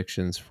our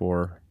predictions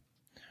for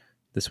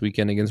this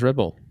weekend against Red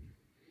Bull.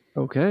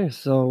 Okay.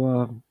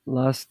 So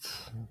last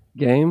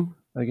game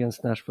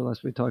against Nashville,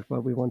 as we talked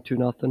about, we won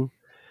 2-0.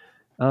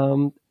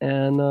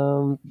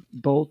 And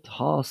both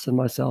Haas and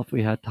myself,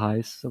 we had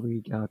ties, so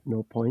we got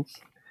no points.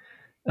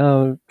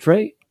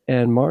 Trey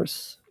and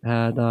Mars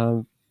had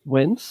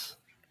wins,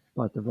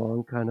 but the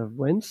wrong kind of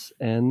wins.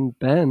 And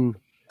Ben,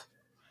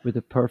 with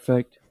a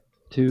perfect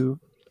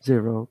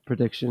 2-0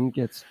 prediction,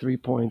 gets 3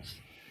 points.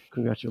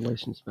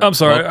 Congratulations, Ben. I'm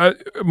sorry.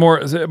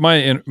 My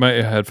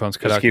headphones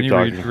cut Just out. keep Can you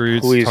talking.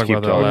 Please talk keep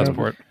about that talking. last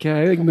part?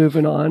 Okay,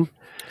 moving on.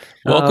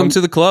 Welcome to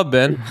the club,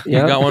 Ben.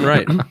 yeah. You got one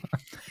right.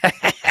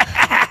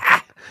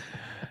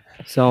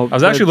 So I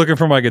was actually looking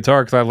for my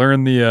guitar because I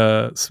learned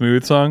the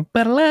Smooth song.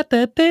 Better let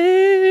that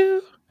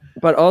do.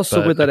 But also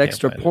But with I that can't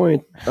extra find it.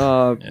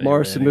 point,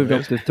 Morrison moved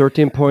up to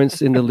 13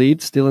 points in the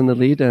lead, still in the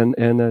lead, and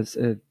as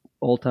an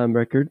all-time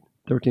record,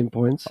 13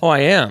 points. Oh, I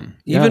am.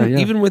 Yeah,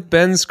 Even with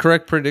Ben's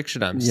correct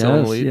prediction, I'm still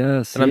in the lead.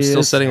 Yes, and I'm he still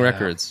is. setting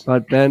records.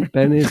 But Ben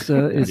is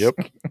Yep.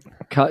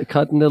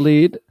 cutting the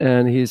lead,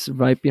 and he's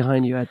right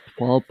behind you at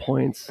 12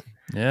 points.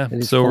 Yeah, And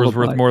he's silver's followed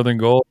worth by- more than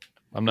gold.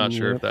 I'm not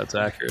sure Yep. if that's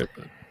accurate,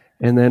 but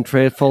And then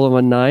Trade followed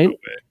on 9,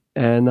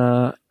 and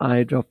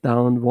I dropped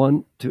down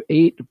 1 to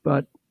 8,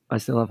 but I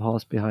still have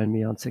Haas behind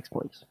me on 6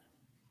 points.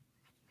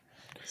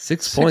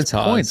 6 points,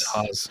 Haas.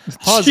 Haas.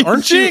 Haas,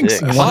 aren't you?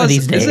 Jinx. One of Haas,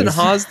 these isn't days.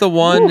 Haas the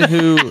one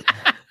who?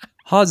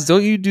 Haas,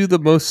 don't you do the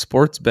most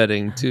sports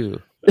betting too?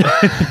 Sports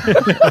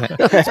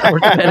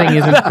betting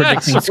isn't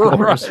predicting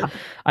scores.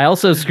 I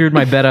also screwed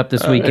my bet up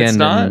this weekend. it's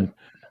not? And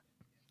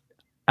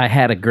I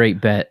had a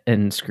great bet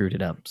and screwed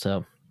it up.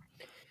 So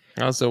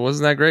Also,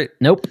 wasn't that great?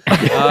 nope.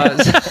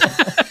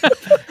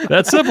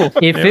 That's simple.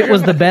 If it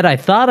was the bet I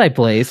thought I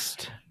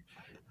placed,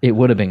 it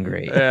would have been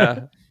great.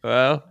 Yeah.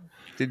 Well,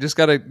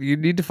 you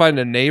need to find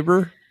a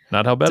neighbor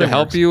Not how betting to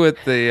help works. you with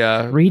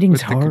the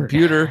Reading's with the hard.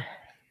 computer.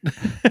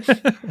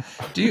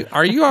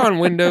 Are you on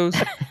Windows?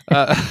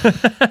 Are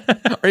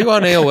you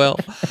on AOL?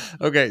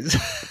 Okay.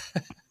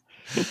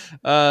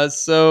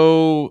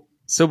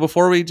 So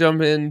before we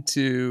jump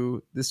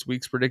into this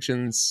week's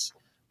predictions,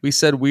 we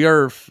said we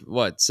are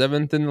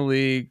 7th in the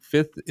league,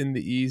 5th in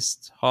the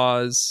East.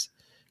 Haas,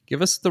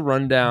 give us the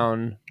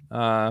rundown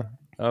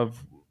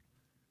of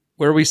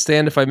where we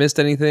stand if I missed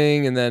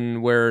anything, and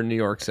then where New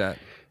York's at.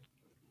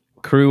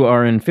 Crew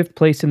are in 5th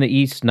place in the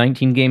East,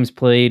 19 games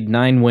played,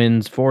 9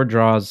 wins, 4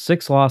 draws,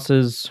 6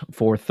 losses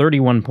for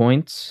 31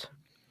 points.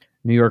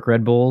 New York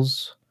Red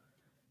Bulls,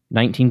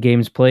 19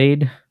 games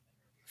played,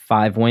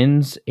 5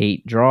 wins,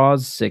 8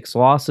 draws, 6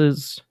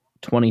 losses,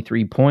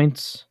 23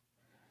 points.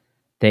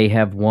 They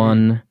have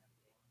won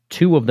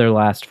 2 of their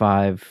last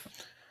 5,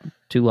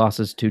 2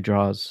 losses, 2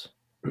 draws.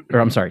 Or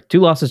I'm sorry, 2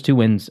 losses, 2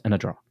 wins, and a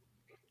draw.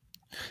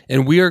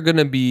 And we are going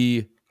to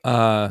be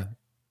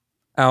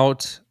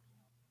out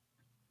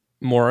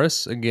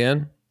Morris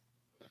again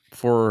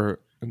for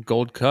a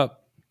Gold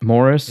Cup,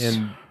 Morris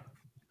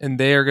and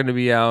they are going to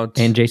be out.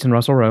 and Jason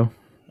Russell Rowe.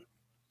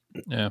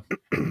 Yeah.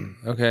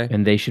 Okay.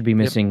 And they should be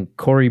missing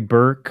Corey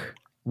Burke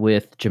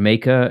with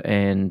Jamaica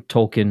and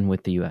Tolkien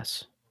with the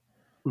U.S.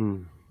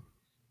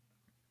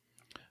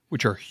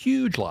 Which are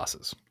huge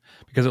losses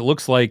because it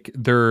looks like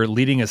their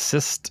leading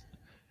assist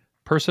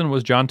person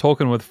was John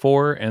Tolkien with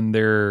 4, and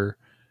their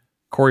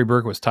Corey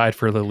Burke was tied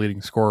for the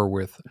leading scorer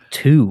with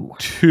 2.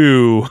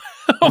 2.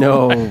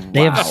 No,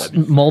 They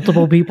have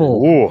multiple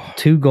people, Ooh.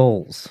 2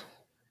 goals.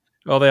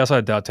 Oh, they also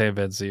had Date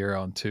Vanzier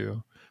on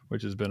 2,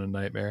 which has been a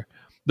nightmare.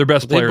 Their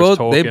best They player both is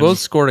Tolkien. they both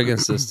scored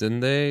against us, didn't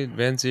they? Is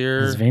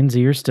Vanzier. Van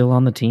Zier still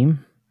on the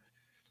team?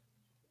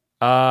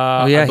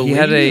 Oh yeah, he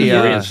had He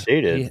a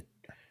reinstated.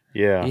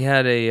 Yeah. he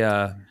had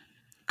a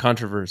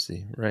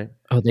controversy, right?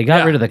 Oh, they got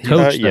Yeah, rid of the he's-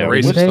 coach, yeah, though,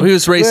 let's- didn't Oh, they? he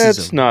was racism.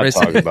 Let's not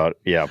Racism. talk about it.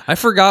 Yeah. I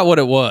forgot what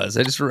it was.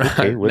 I just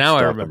Okay, let's now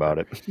I talk remember. about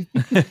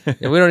it.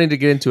 Yeah, we don't need to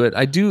get into it.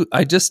 I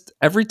just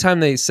every time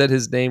they said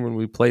his name when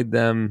we played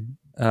them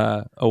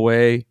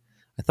away,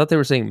 I thought they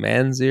were saying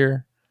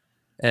Manzier,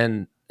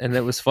 and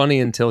it was funny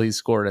until he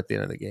scored at the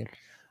end of the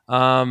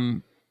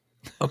game.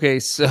 Okay,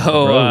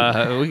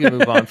 so we can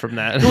move on from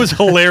that. It was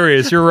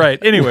hilarious. You're right.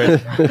 Anyway,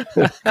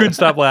 couldn't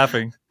stop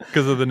laughing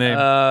because of the name.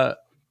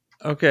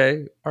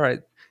 Okay, all right.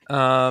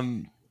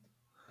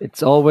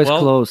 it's always Well-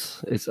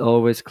 close. It's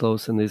always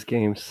close in these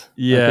games. I think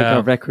Yeah.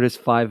 our record is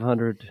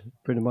 500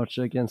 pretty much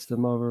against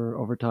them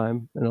over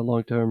time in a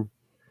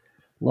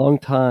long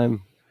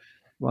time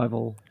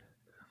rival.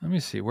 Let me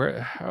see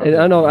where. how And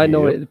I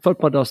know Yep.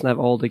 football doesn't have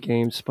all the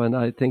games, but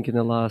I think in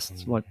the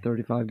last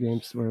 35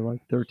 games we're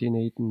like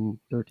 13-8 and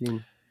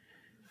 13.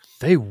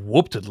 They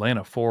whooped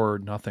Atlanta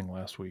 4-0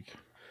 last week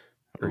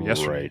or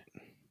yesterday. Right.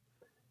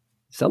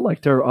 Sound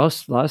like they're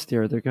us last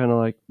year. They're kind of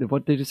like,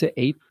 what did you say,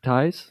 8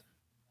 ties?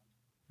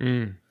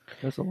 Mm.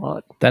 That's a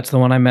lot. That's the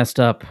one I messed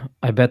up.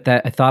 I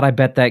thought I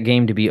bet that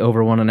game to be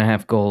over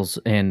 1.5 goals,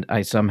 and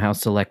I somehow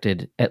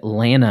selected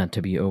Atlanta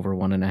to be over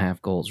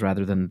 1.5 goals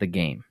rather than the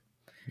game.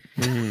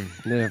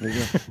 There we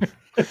go.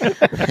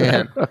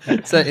 Man,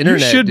 it's that You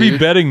internet. should be dude.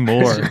 betting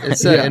more.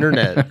 It's that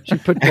internet. You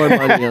put more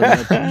money on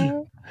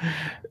that.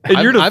 In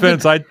your I've been-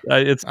 defense,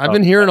 it's I've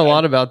been hearing a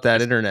lot about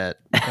that internet,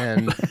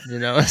 and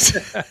it's,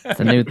 It's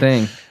a new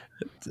thing.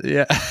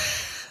 yeah.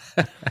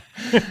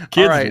 kids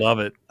All right. love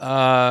it.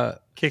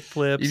 Kick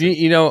flips.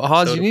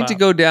 Haas, soda you need to pop.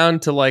 go down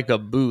to like a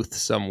booth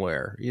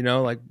somewhere.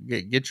 Like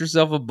get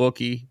yourself a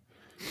bookie,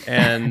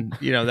 and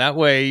that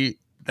way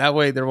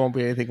there won't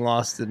be anything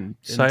lost in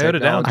Scioto technology.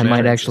 Downs, I man.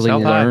 might actually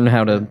Sell high. learn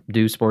how to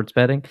do sports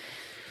betting.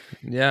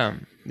 Yeah.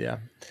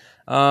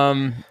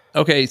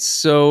 Okay,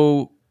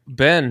 so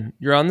Ben,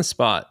 you're on the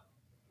spot.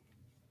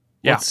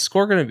 Yeah. What's the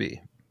score going to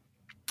be?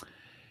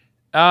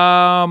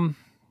 I'm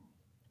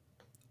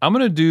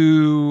gonna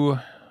do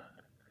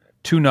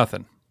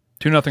 2-0.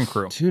 2-0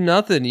 Crew.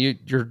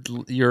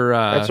 2-0. You're.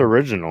 That's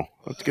original.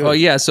 That's good. Oh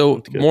yeah. So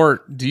That's good.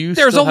 Mort, do you?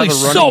 There's still only have a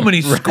so running-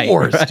 many Right,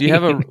 scores. Do you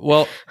have a?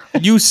 Well,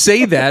 you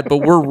say that, but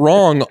we're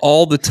wrong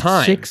all the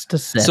time.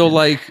 6-7. So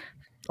like,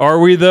 Are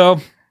we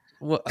though?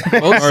 most of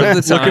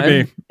the time. Look at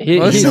me. He's,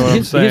 You know what I'm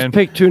he's saying.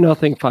 picked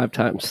 2-0 5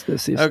 times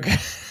this season. Okay.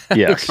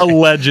 Yes.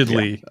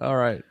 Allegedly. All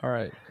right.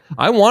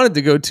 I wanted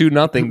to go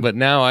 2-0, but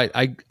now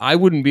I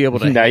wouldn't be able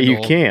to. Now you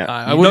handle- can't.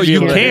 I No, wouldn't be you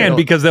able to can handle-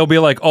 because they'll be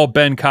like, "Oh,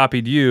 Ben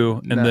copied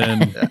you," and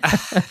then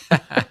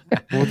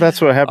Well,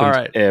 that's what happens All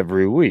right.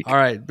 every week. All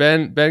right.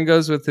 Ben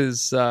goes with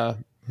his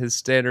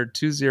standard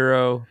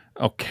 2-0.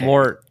 okay.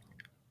 Mort,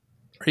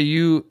 are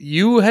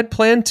you had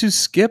planned to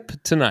skip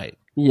tonight,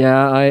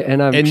 Yeah, I'm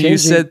and changing. you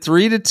said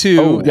 3-2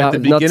 Oh, yeah, at the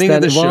not beginning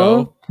of the standing show.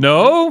 well.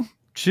 No,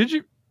 should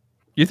you?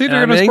 You think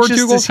they're I'm going to score anxious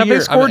 2 to goals? Have hear- they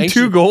I'm scored anxious-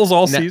 2 goals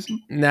all Now-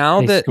 season? Now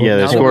They that scored- Yeah,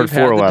 they now that scored we've had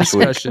 4 the last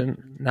week.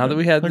 discussion, now that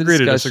we had the Agree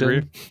to discussion,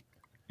 disagree.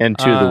 And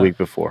 2 the week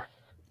before.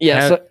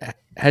 Yeah, so,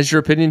 has your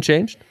opinion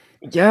changed?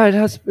 yeah, it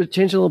has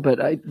changed a little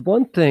bit.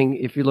 One thing,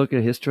 if you look at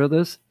the history of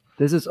this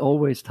is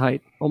always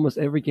tight. Almost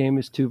every game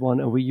is 2-1,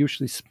 and we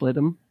usually split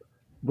them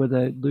with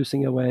a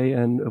losing away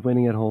and a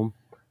winning at home.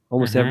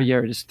 Almost every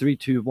year, it's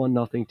 3-2,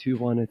 1-0,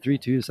 2-1, and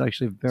 3-2 is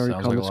actually a very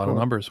Sounds common like a lot score. of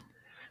numbers.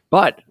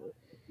 But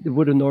it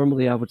would have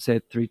normally, I would say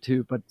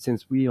 3-2, but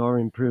since we are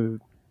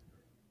improved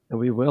and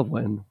we will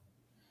win,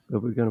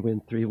 but we're going to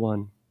win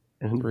 3-1.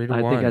 And 3-1.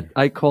 I think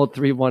I called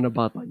 3-1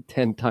 about like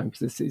 10 times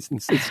this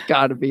season. So it's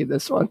got to be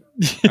this one.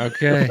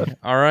 Okay.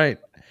 All right.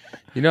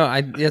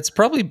 It's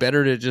probably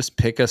better to just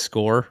pick a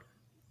score,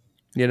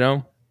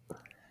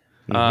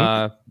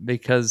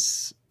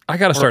 because I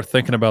got to start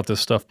thinking about this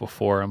stuff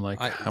before. I'm like,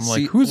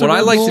 see, who's what a I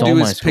Red like Bull? to Stole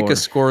do my is pick a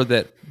score.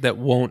 score that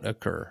won't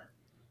occur,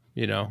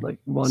 Like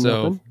 1-0.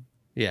 So,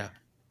 yeah,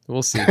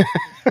 we'll see.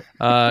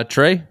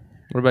 Trey,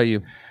 what about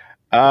you?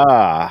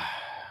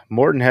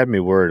 Morton had me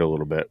worried a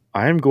little bit.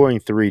 I am going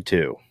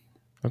 3-2.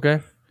 Okay.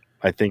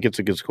 I think it's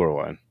a good score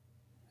line.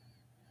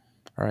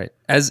 All right.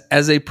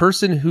 As a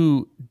person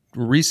who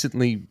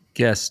recently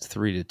guessed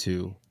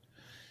 3-2,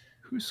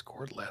 Who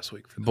scored last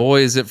week for them?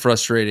 boy, is it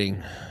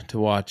frustrating to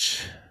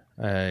watch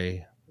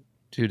a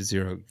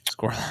 2-0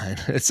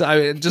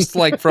 scoreline. Just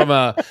like from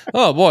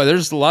oh boy,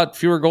 there's a lot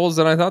fewer goals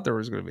than I thought there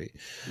was going to be.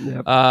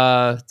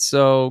 Yep.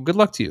 So good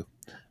luck to you,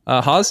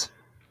 Haas.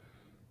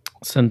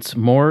 Since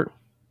Mort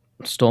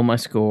stole my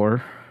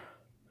score,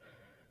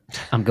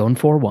 I'm going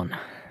 4-1.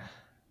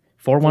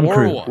 4-1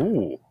 Crew. 4-1.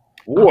 Ooh,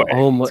 boy.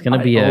 It's going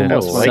to be I a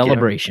almost like it.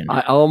 celebration.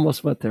 I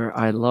almost went there.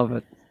 I love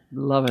it.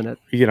 Loving it.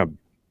 You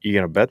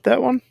gonna bet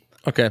that one?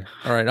 Okay.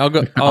 All right. I'll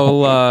go.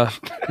 I'll.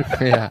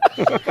 Yeah.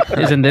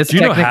 Isn't this Do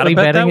you know how to technically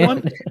bet that betting one?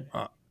 it?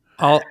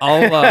 I'll.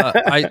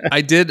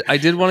 I did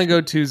want to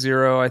go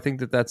 2-0. I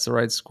think that's the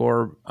right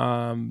score.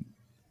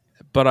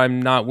 But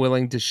I'm not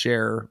willing to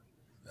share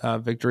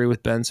victory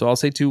with Ben, so I'll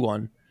say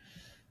 2-1.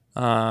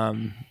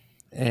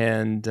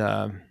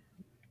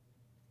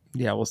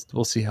 Yeah,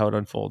 we'll see how it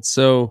unfolds.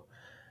 So,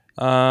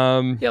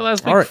 Yeah,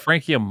 last week all right.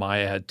 Frankie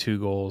Amaya had 2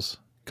 goals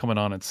coming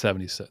on at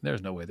 77.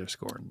 There's no way they're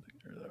scoring.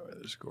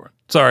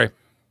 Sorry.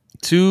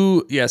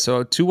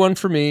 2-1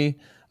 for me.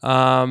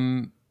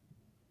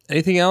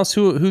 Anything else?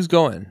 Who's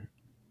going?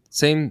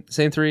 Same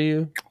 3 of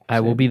you? I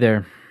will be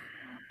there.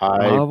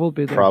 I will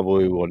be there.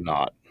 probably will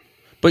not.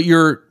 But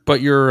your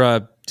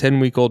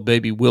 10-week-old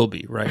baby will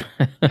be, right?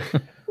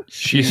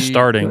 She's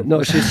starting.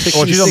 No, she's 6,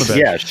 Oh, she's on the bench.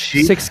 Yeah,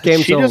 she 6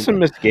 games She old. doesn't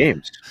miss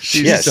games.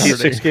 She's She's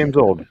 6 games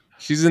old.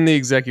 She's in the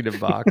executive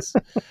box.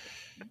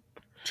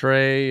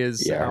 Trey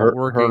is Yeah, out her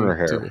working. and her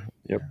hair.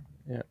 Yep.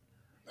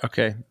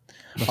 Okay.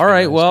 All right.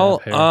 nice to Well,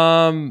 have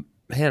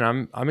hair.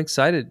 man, I'm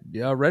excited.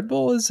 Yeah, Red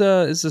Bull is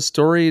a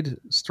storied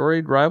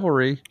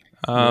rivalry.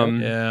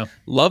 Yeah.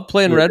 Love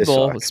playing Yeah, Red they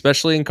Bull, suck.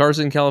 especially in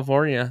Carson,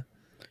 California.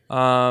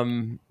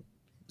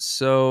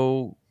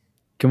 So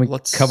Can we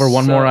Let's, cover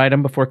one more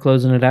item before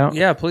closing it out?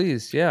 yeah,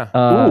 please, yeah.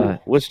 Ooh,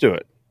 let's do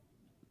it.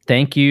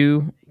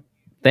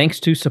 Thanks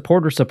to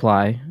Supporter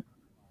Supply,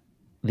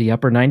 the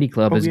Upper 90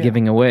 Club is yeah.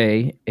 giving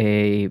away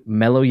a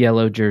Mellow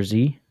Yellow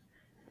jersey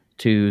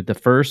to the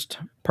first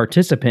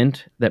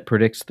participant that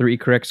predicts 3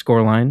 correct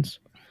score lines.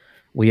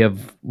 We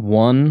have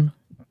one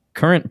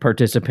current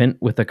participant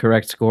with a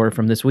correct score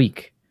from this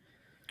week.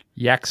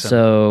 Yaxon.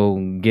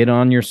 So get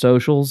on your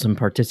socials and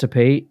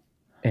participate.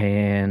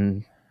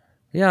 And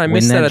Yeah, I win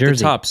missed that that at the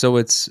jersey. top. So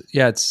it's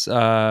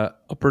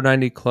Upper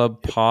 90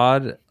 Club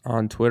Pod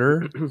on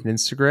Twitter and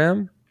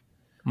Instagram.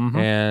 Mhm.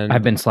 And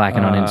I've been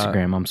slacking on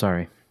Instagram. I'm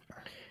sorry.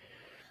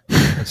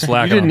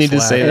 Slack You didn't on need to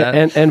Slack. say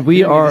that. And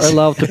we are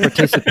allowed to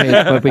participate,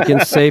 but we can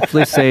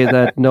safely say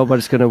that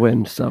nobody's going to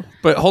win. So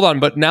But hold on.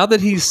 But now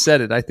that he's said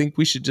it, I think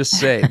we should just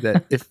say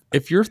that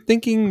if you're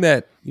thinking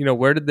that,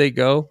 where did they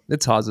go?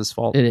 It's Haz's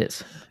fault. It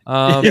is.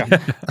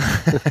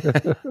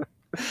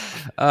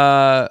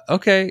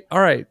 Okay. All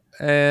right.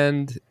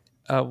 And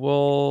are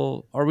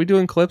we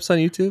doing clips on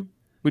YouTube?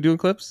 We doing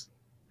clips?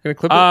 Gonna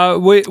clip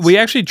it? We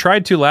actually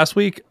tried to last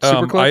week.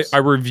 Super clips? I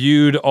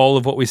reviewed all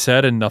of what we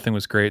said, and nothing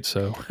was great,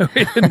 so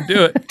we didn't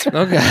do it.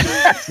 Okay.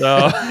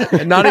 So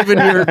And not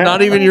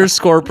even your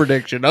score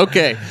prediction.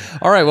 Okay.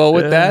 All right. Well,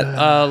 with that,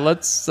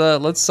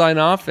 let's sign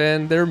off,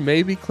 and there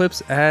may be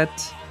clips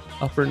at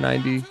Upper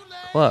 90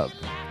 Club.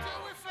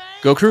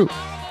 Go Crew.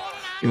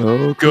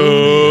 Go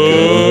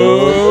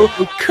Crew.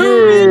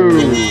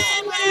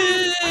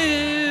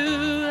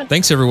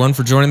 Thanks everyone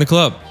for joining the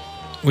club.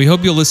 We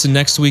hope you'll listen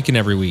next week and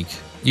every week,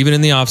 even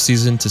in the off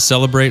season, to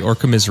celebrate or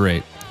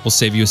commiserate. We'll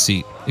save you a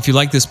seat. If you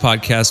like this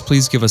podcast,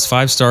 please give us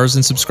 5 stars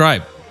and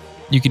subscribe.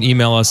 You can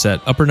email us at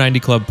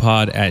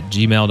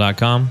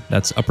upper90clubpod@gmail.com.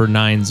 That's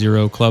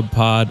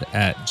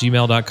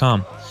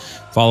upper90clubpod@gmail.com.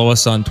 Follow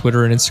us on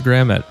Twitter and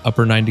Instagram at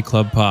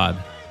upper90clubpod.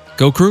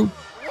 Go Crew!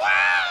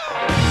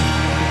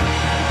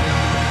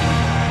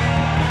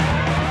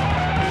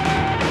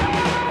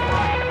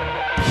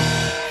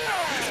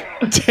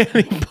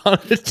 Danny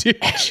Bonaducci.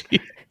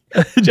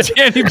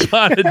 Danny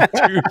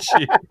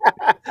Bonaducci.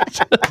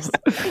 Just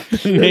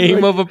the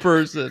name of a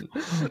person.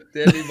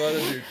 Danny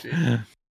Bonaducci.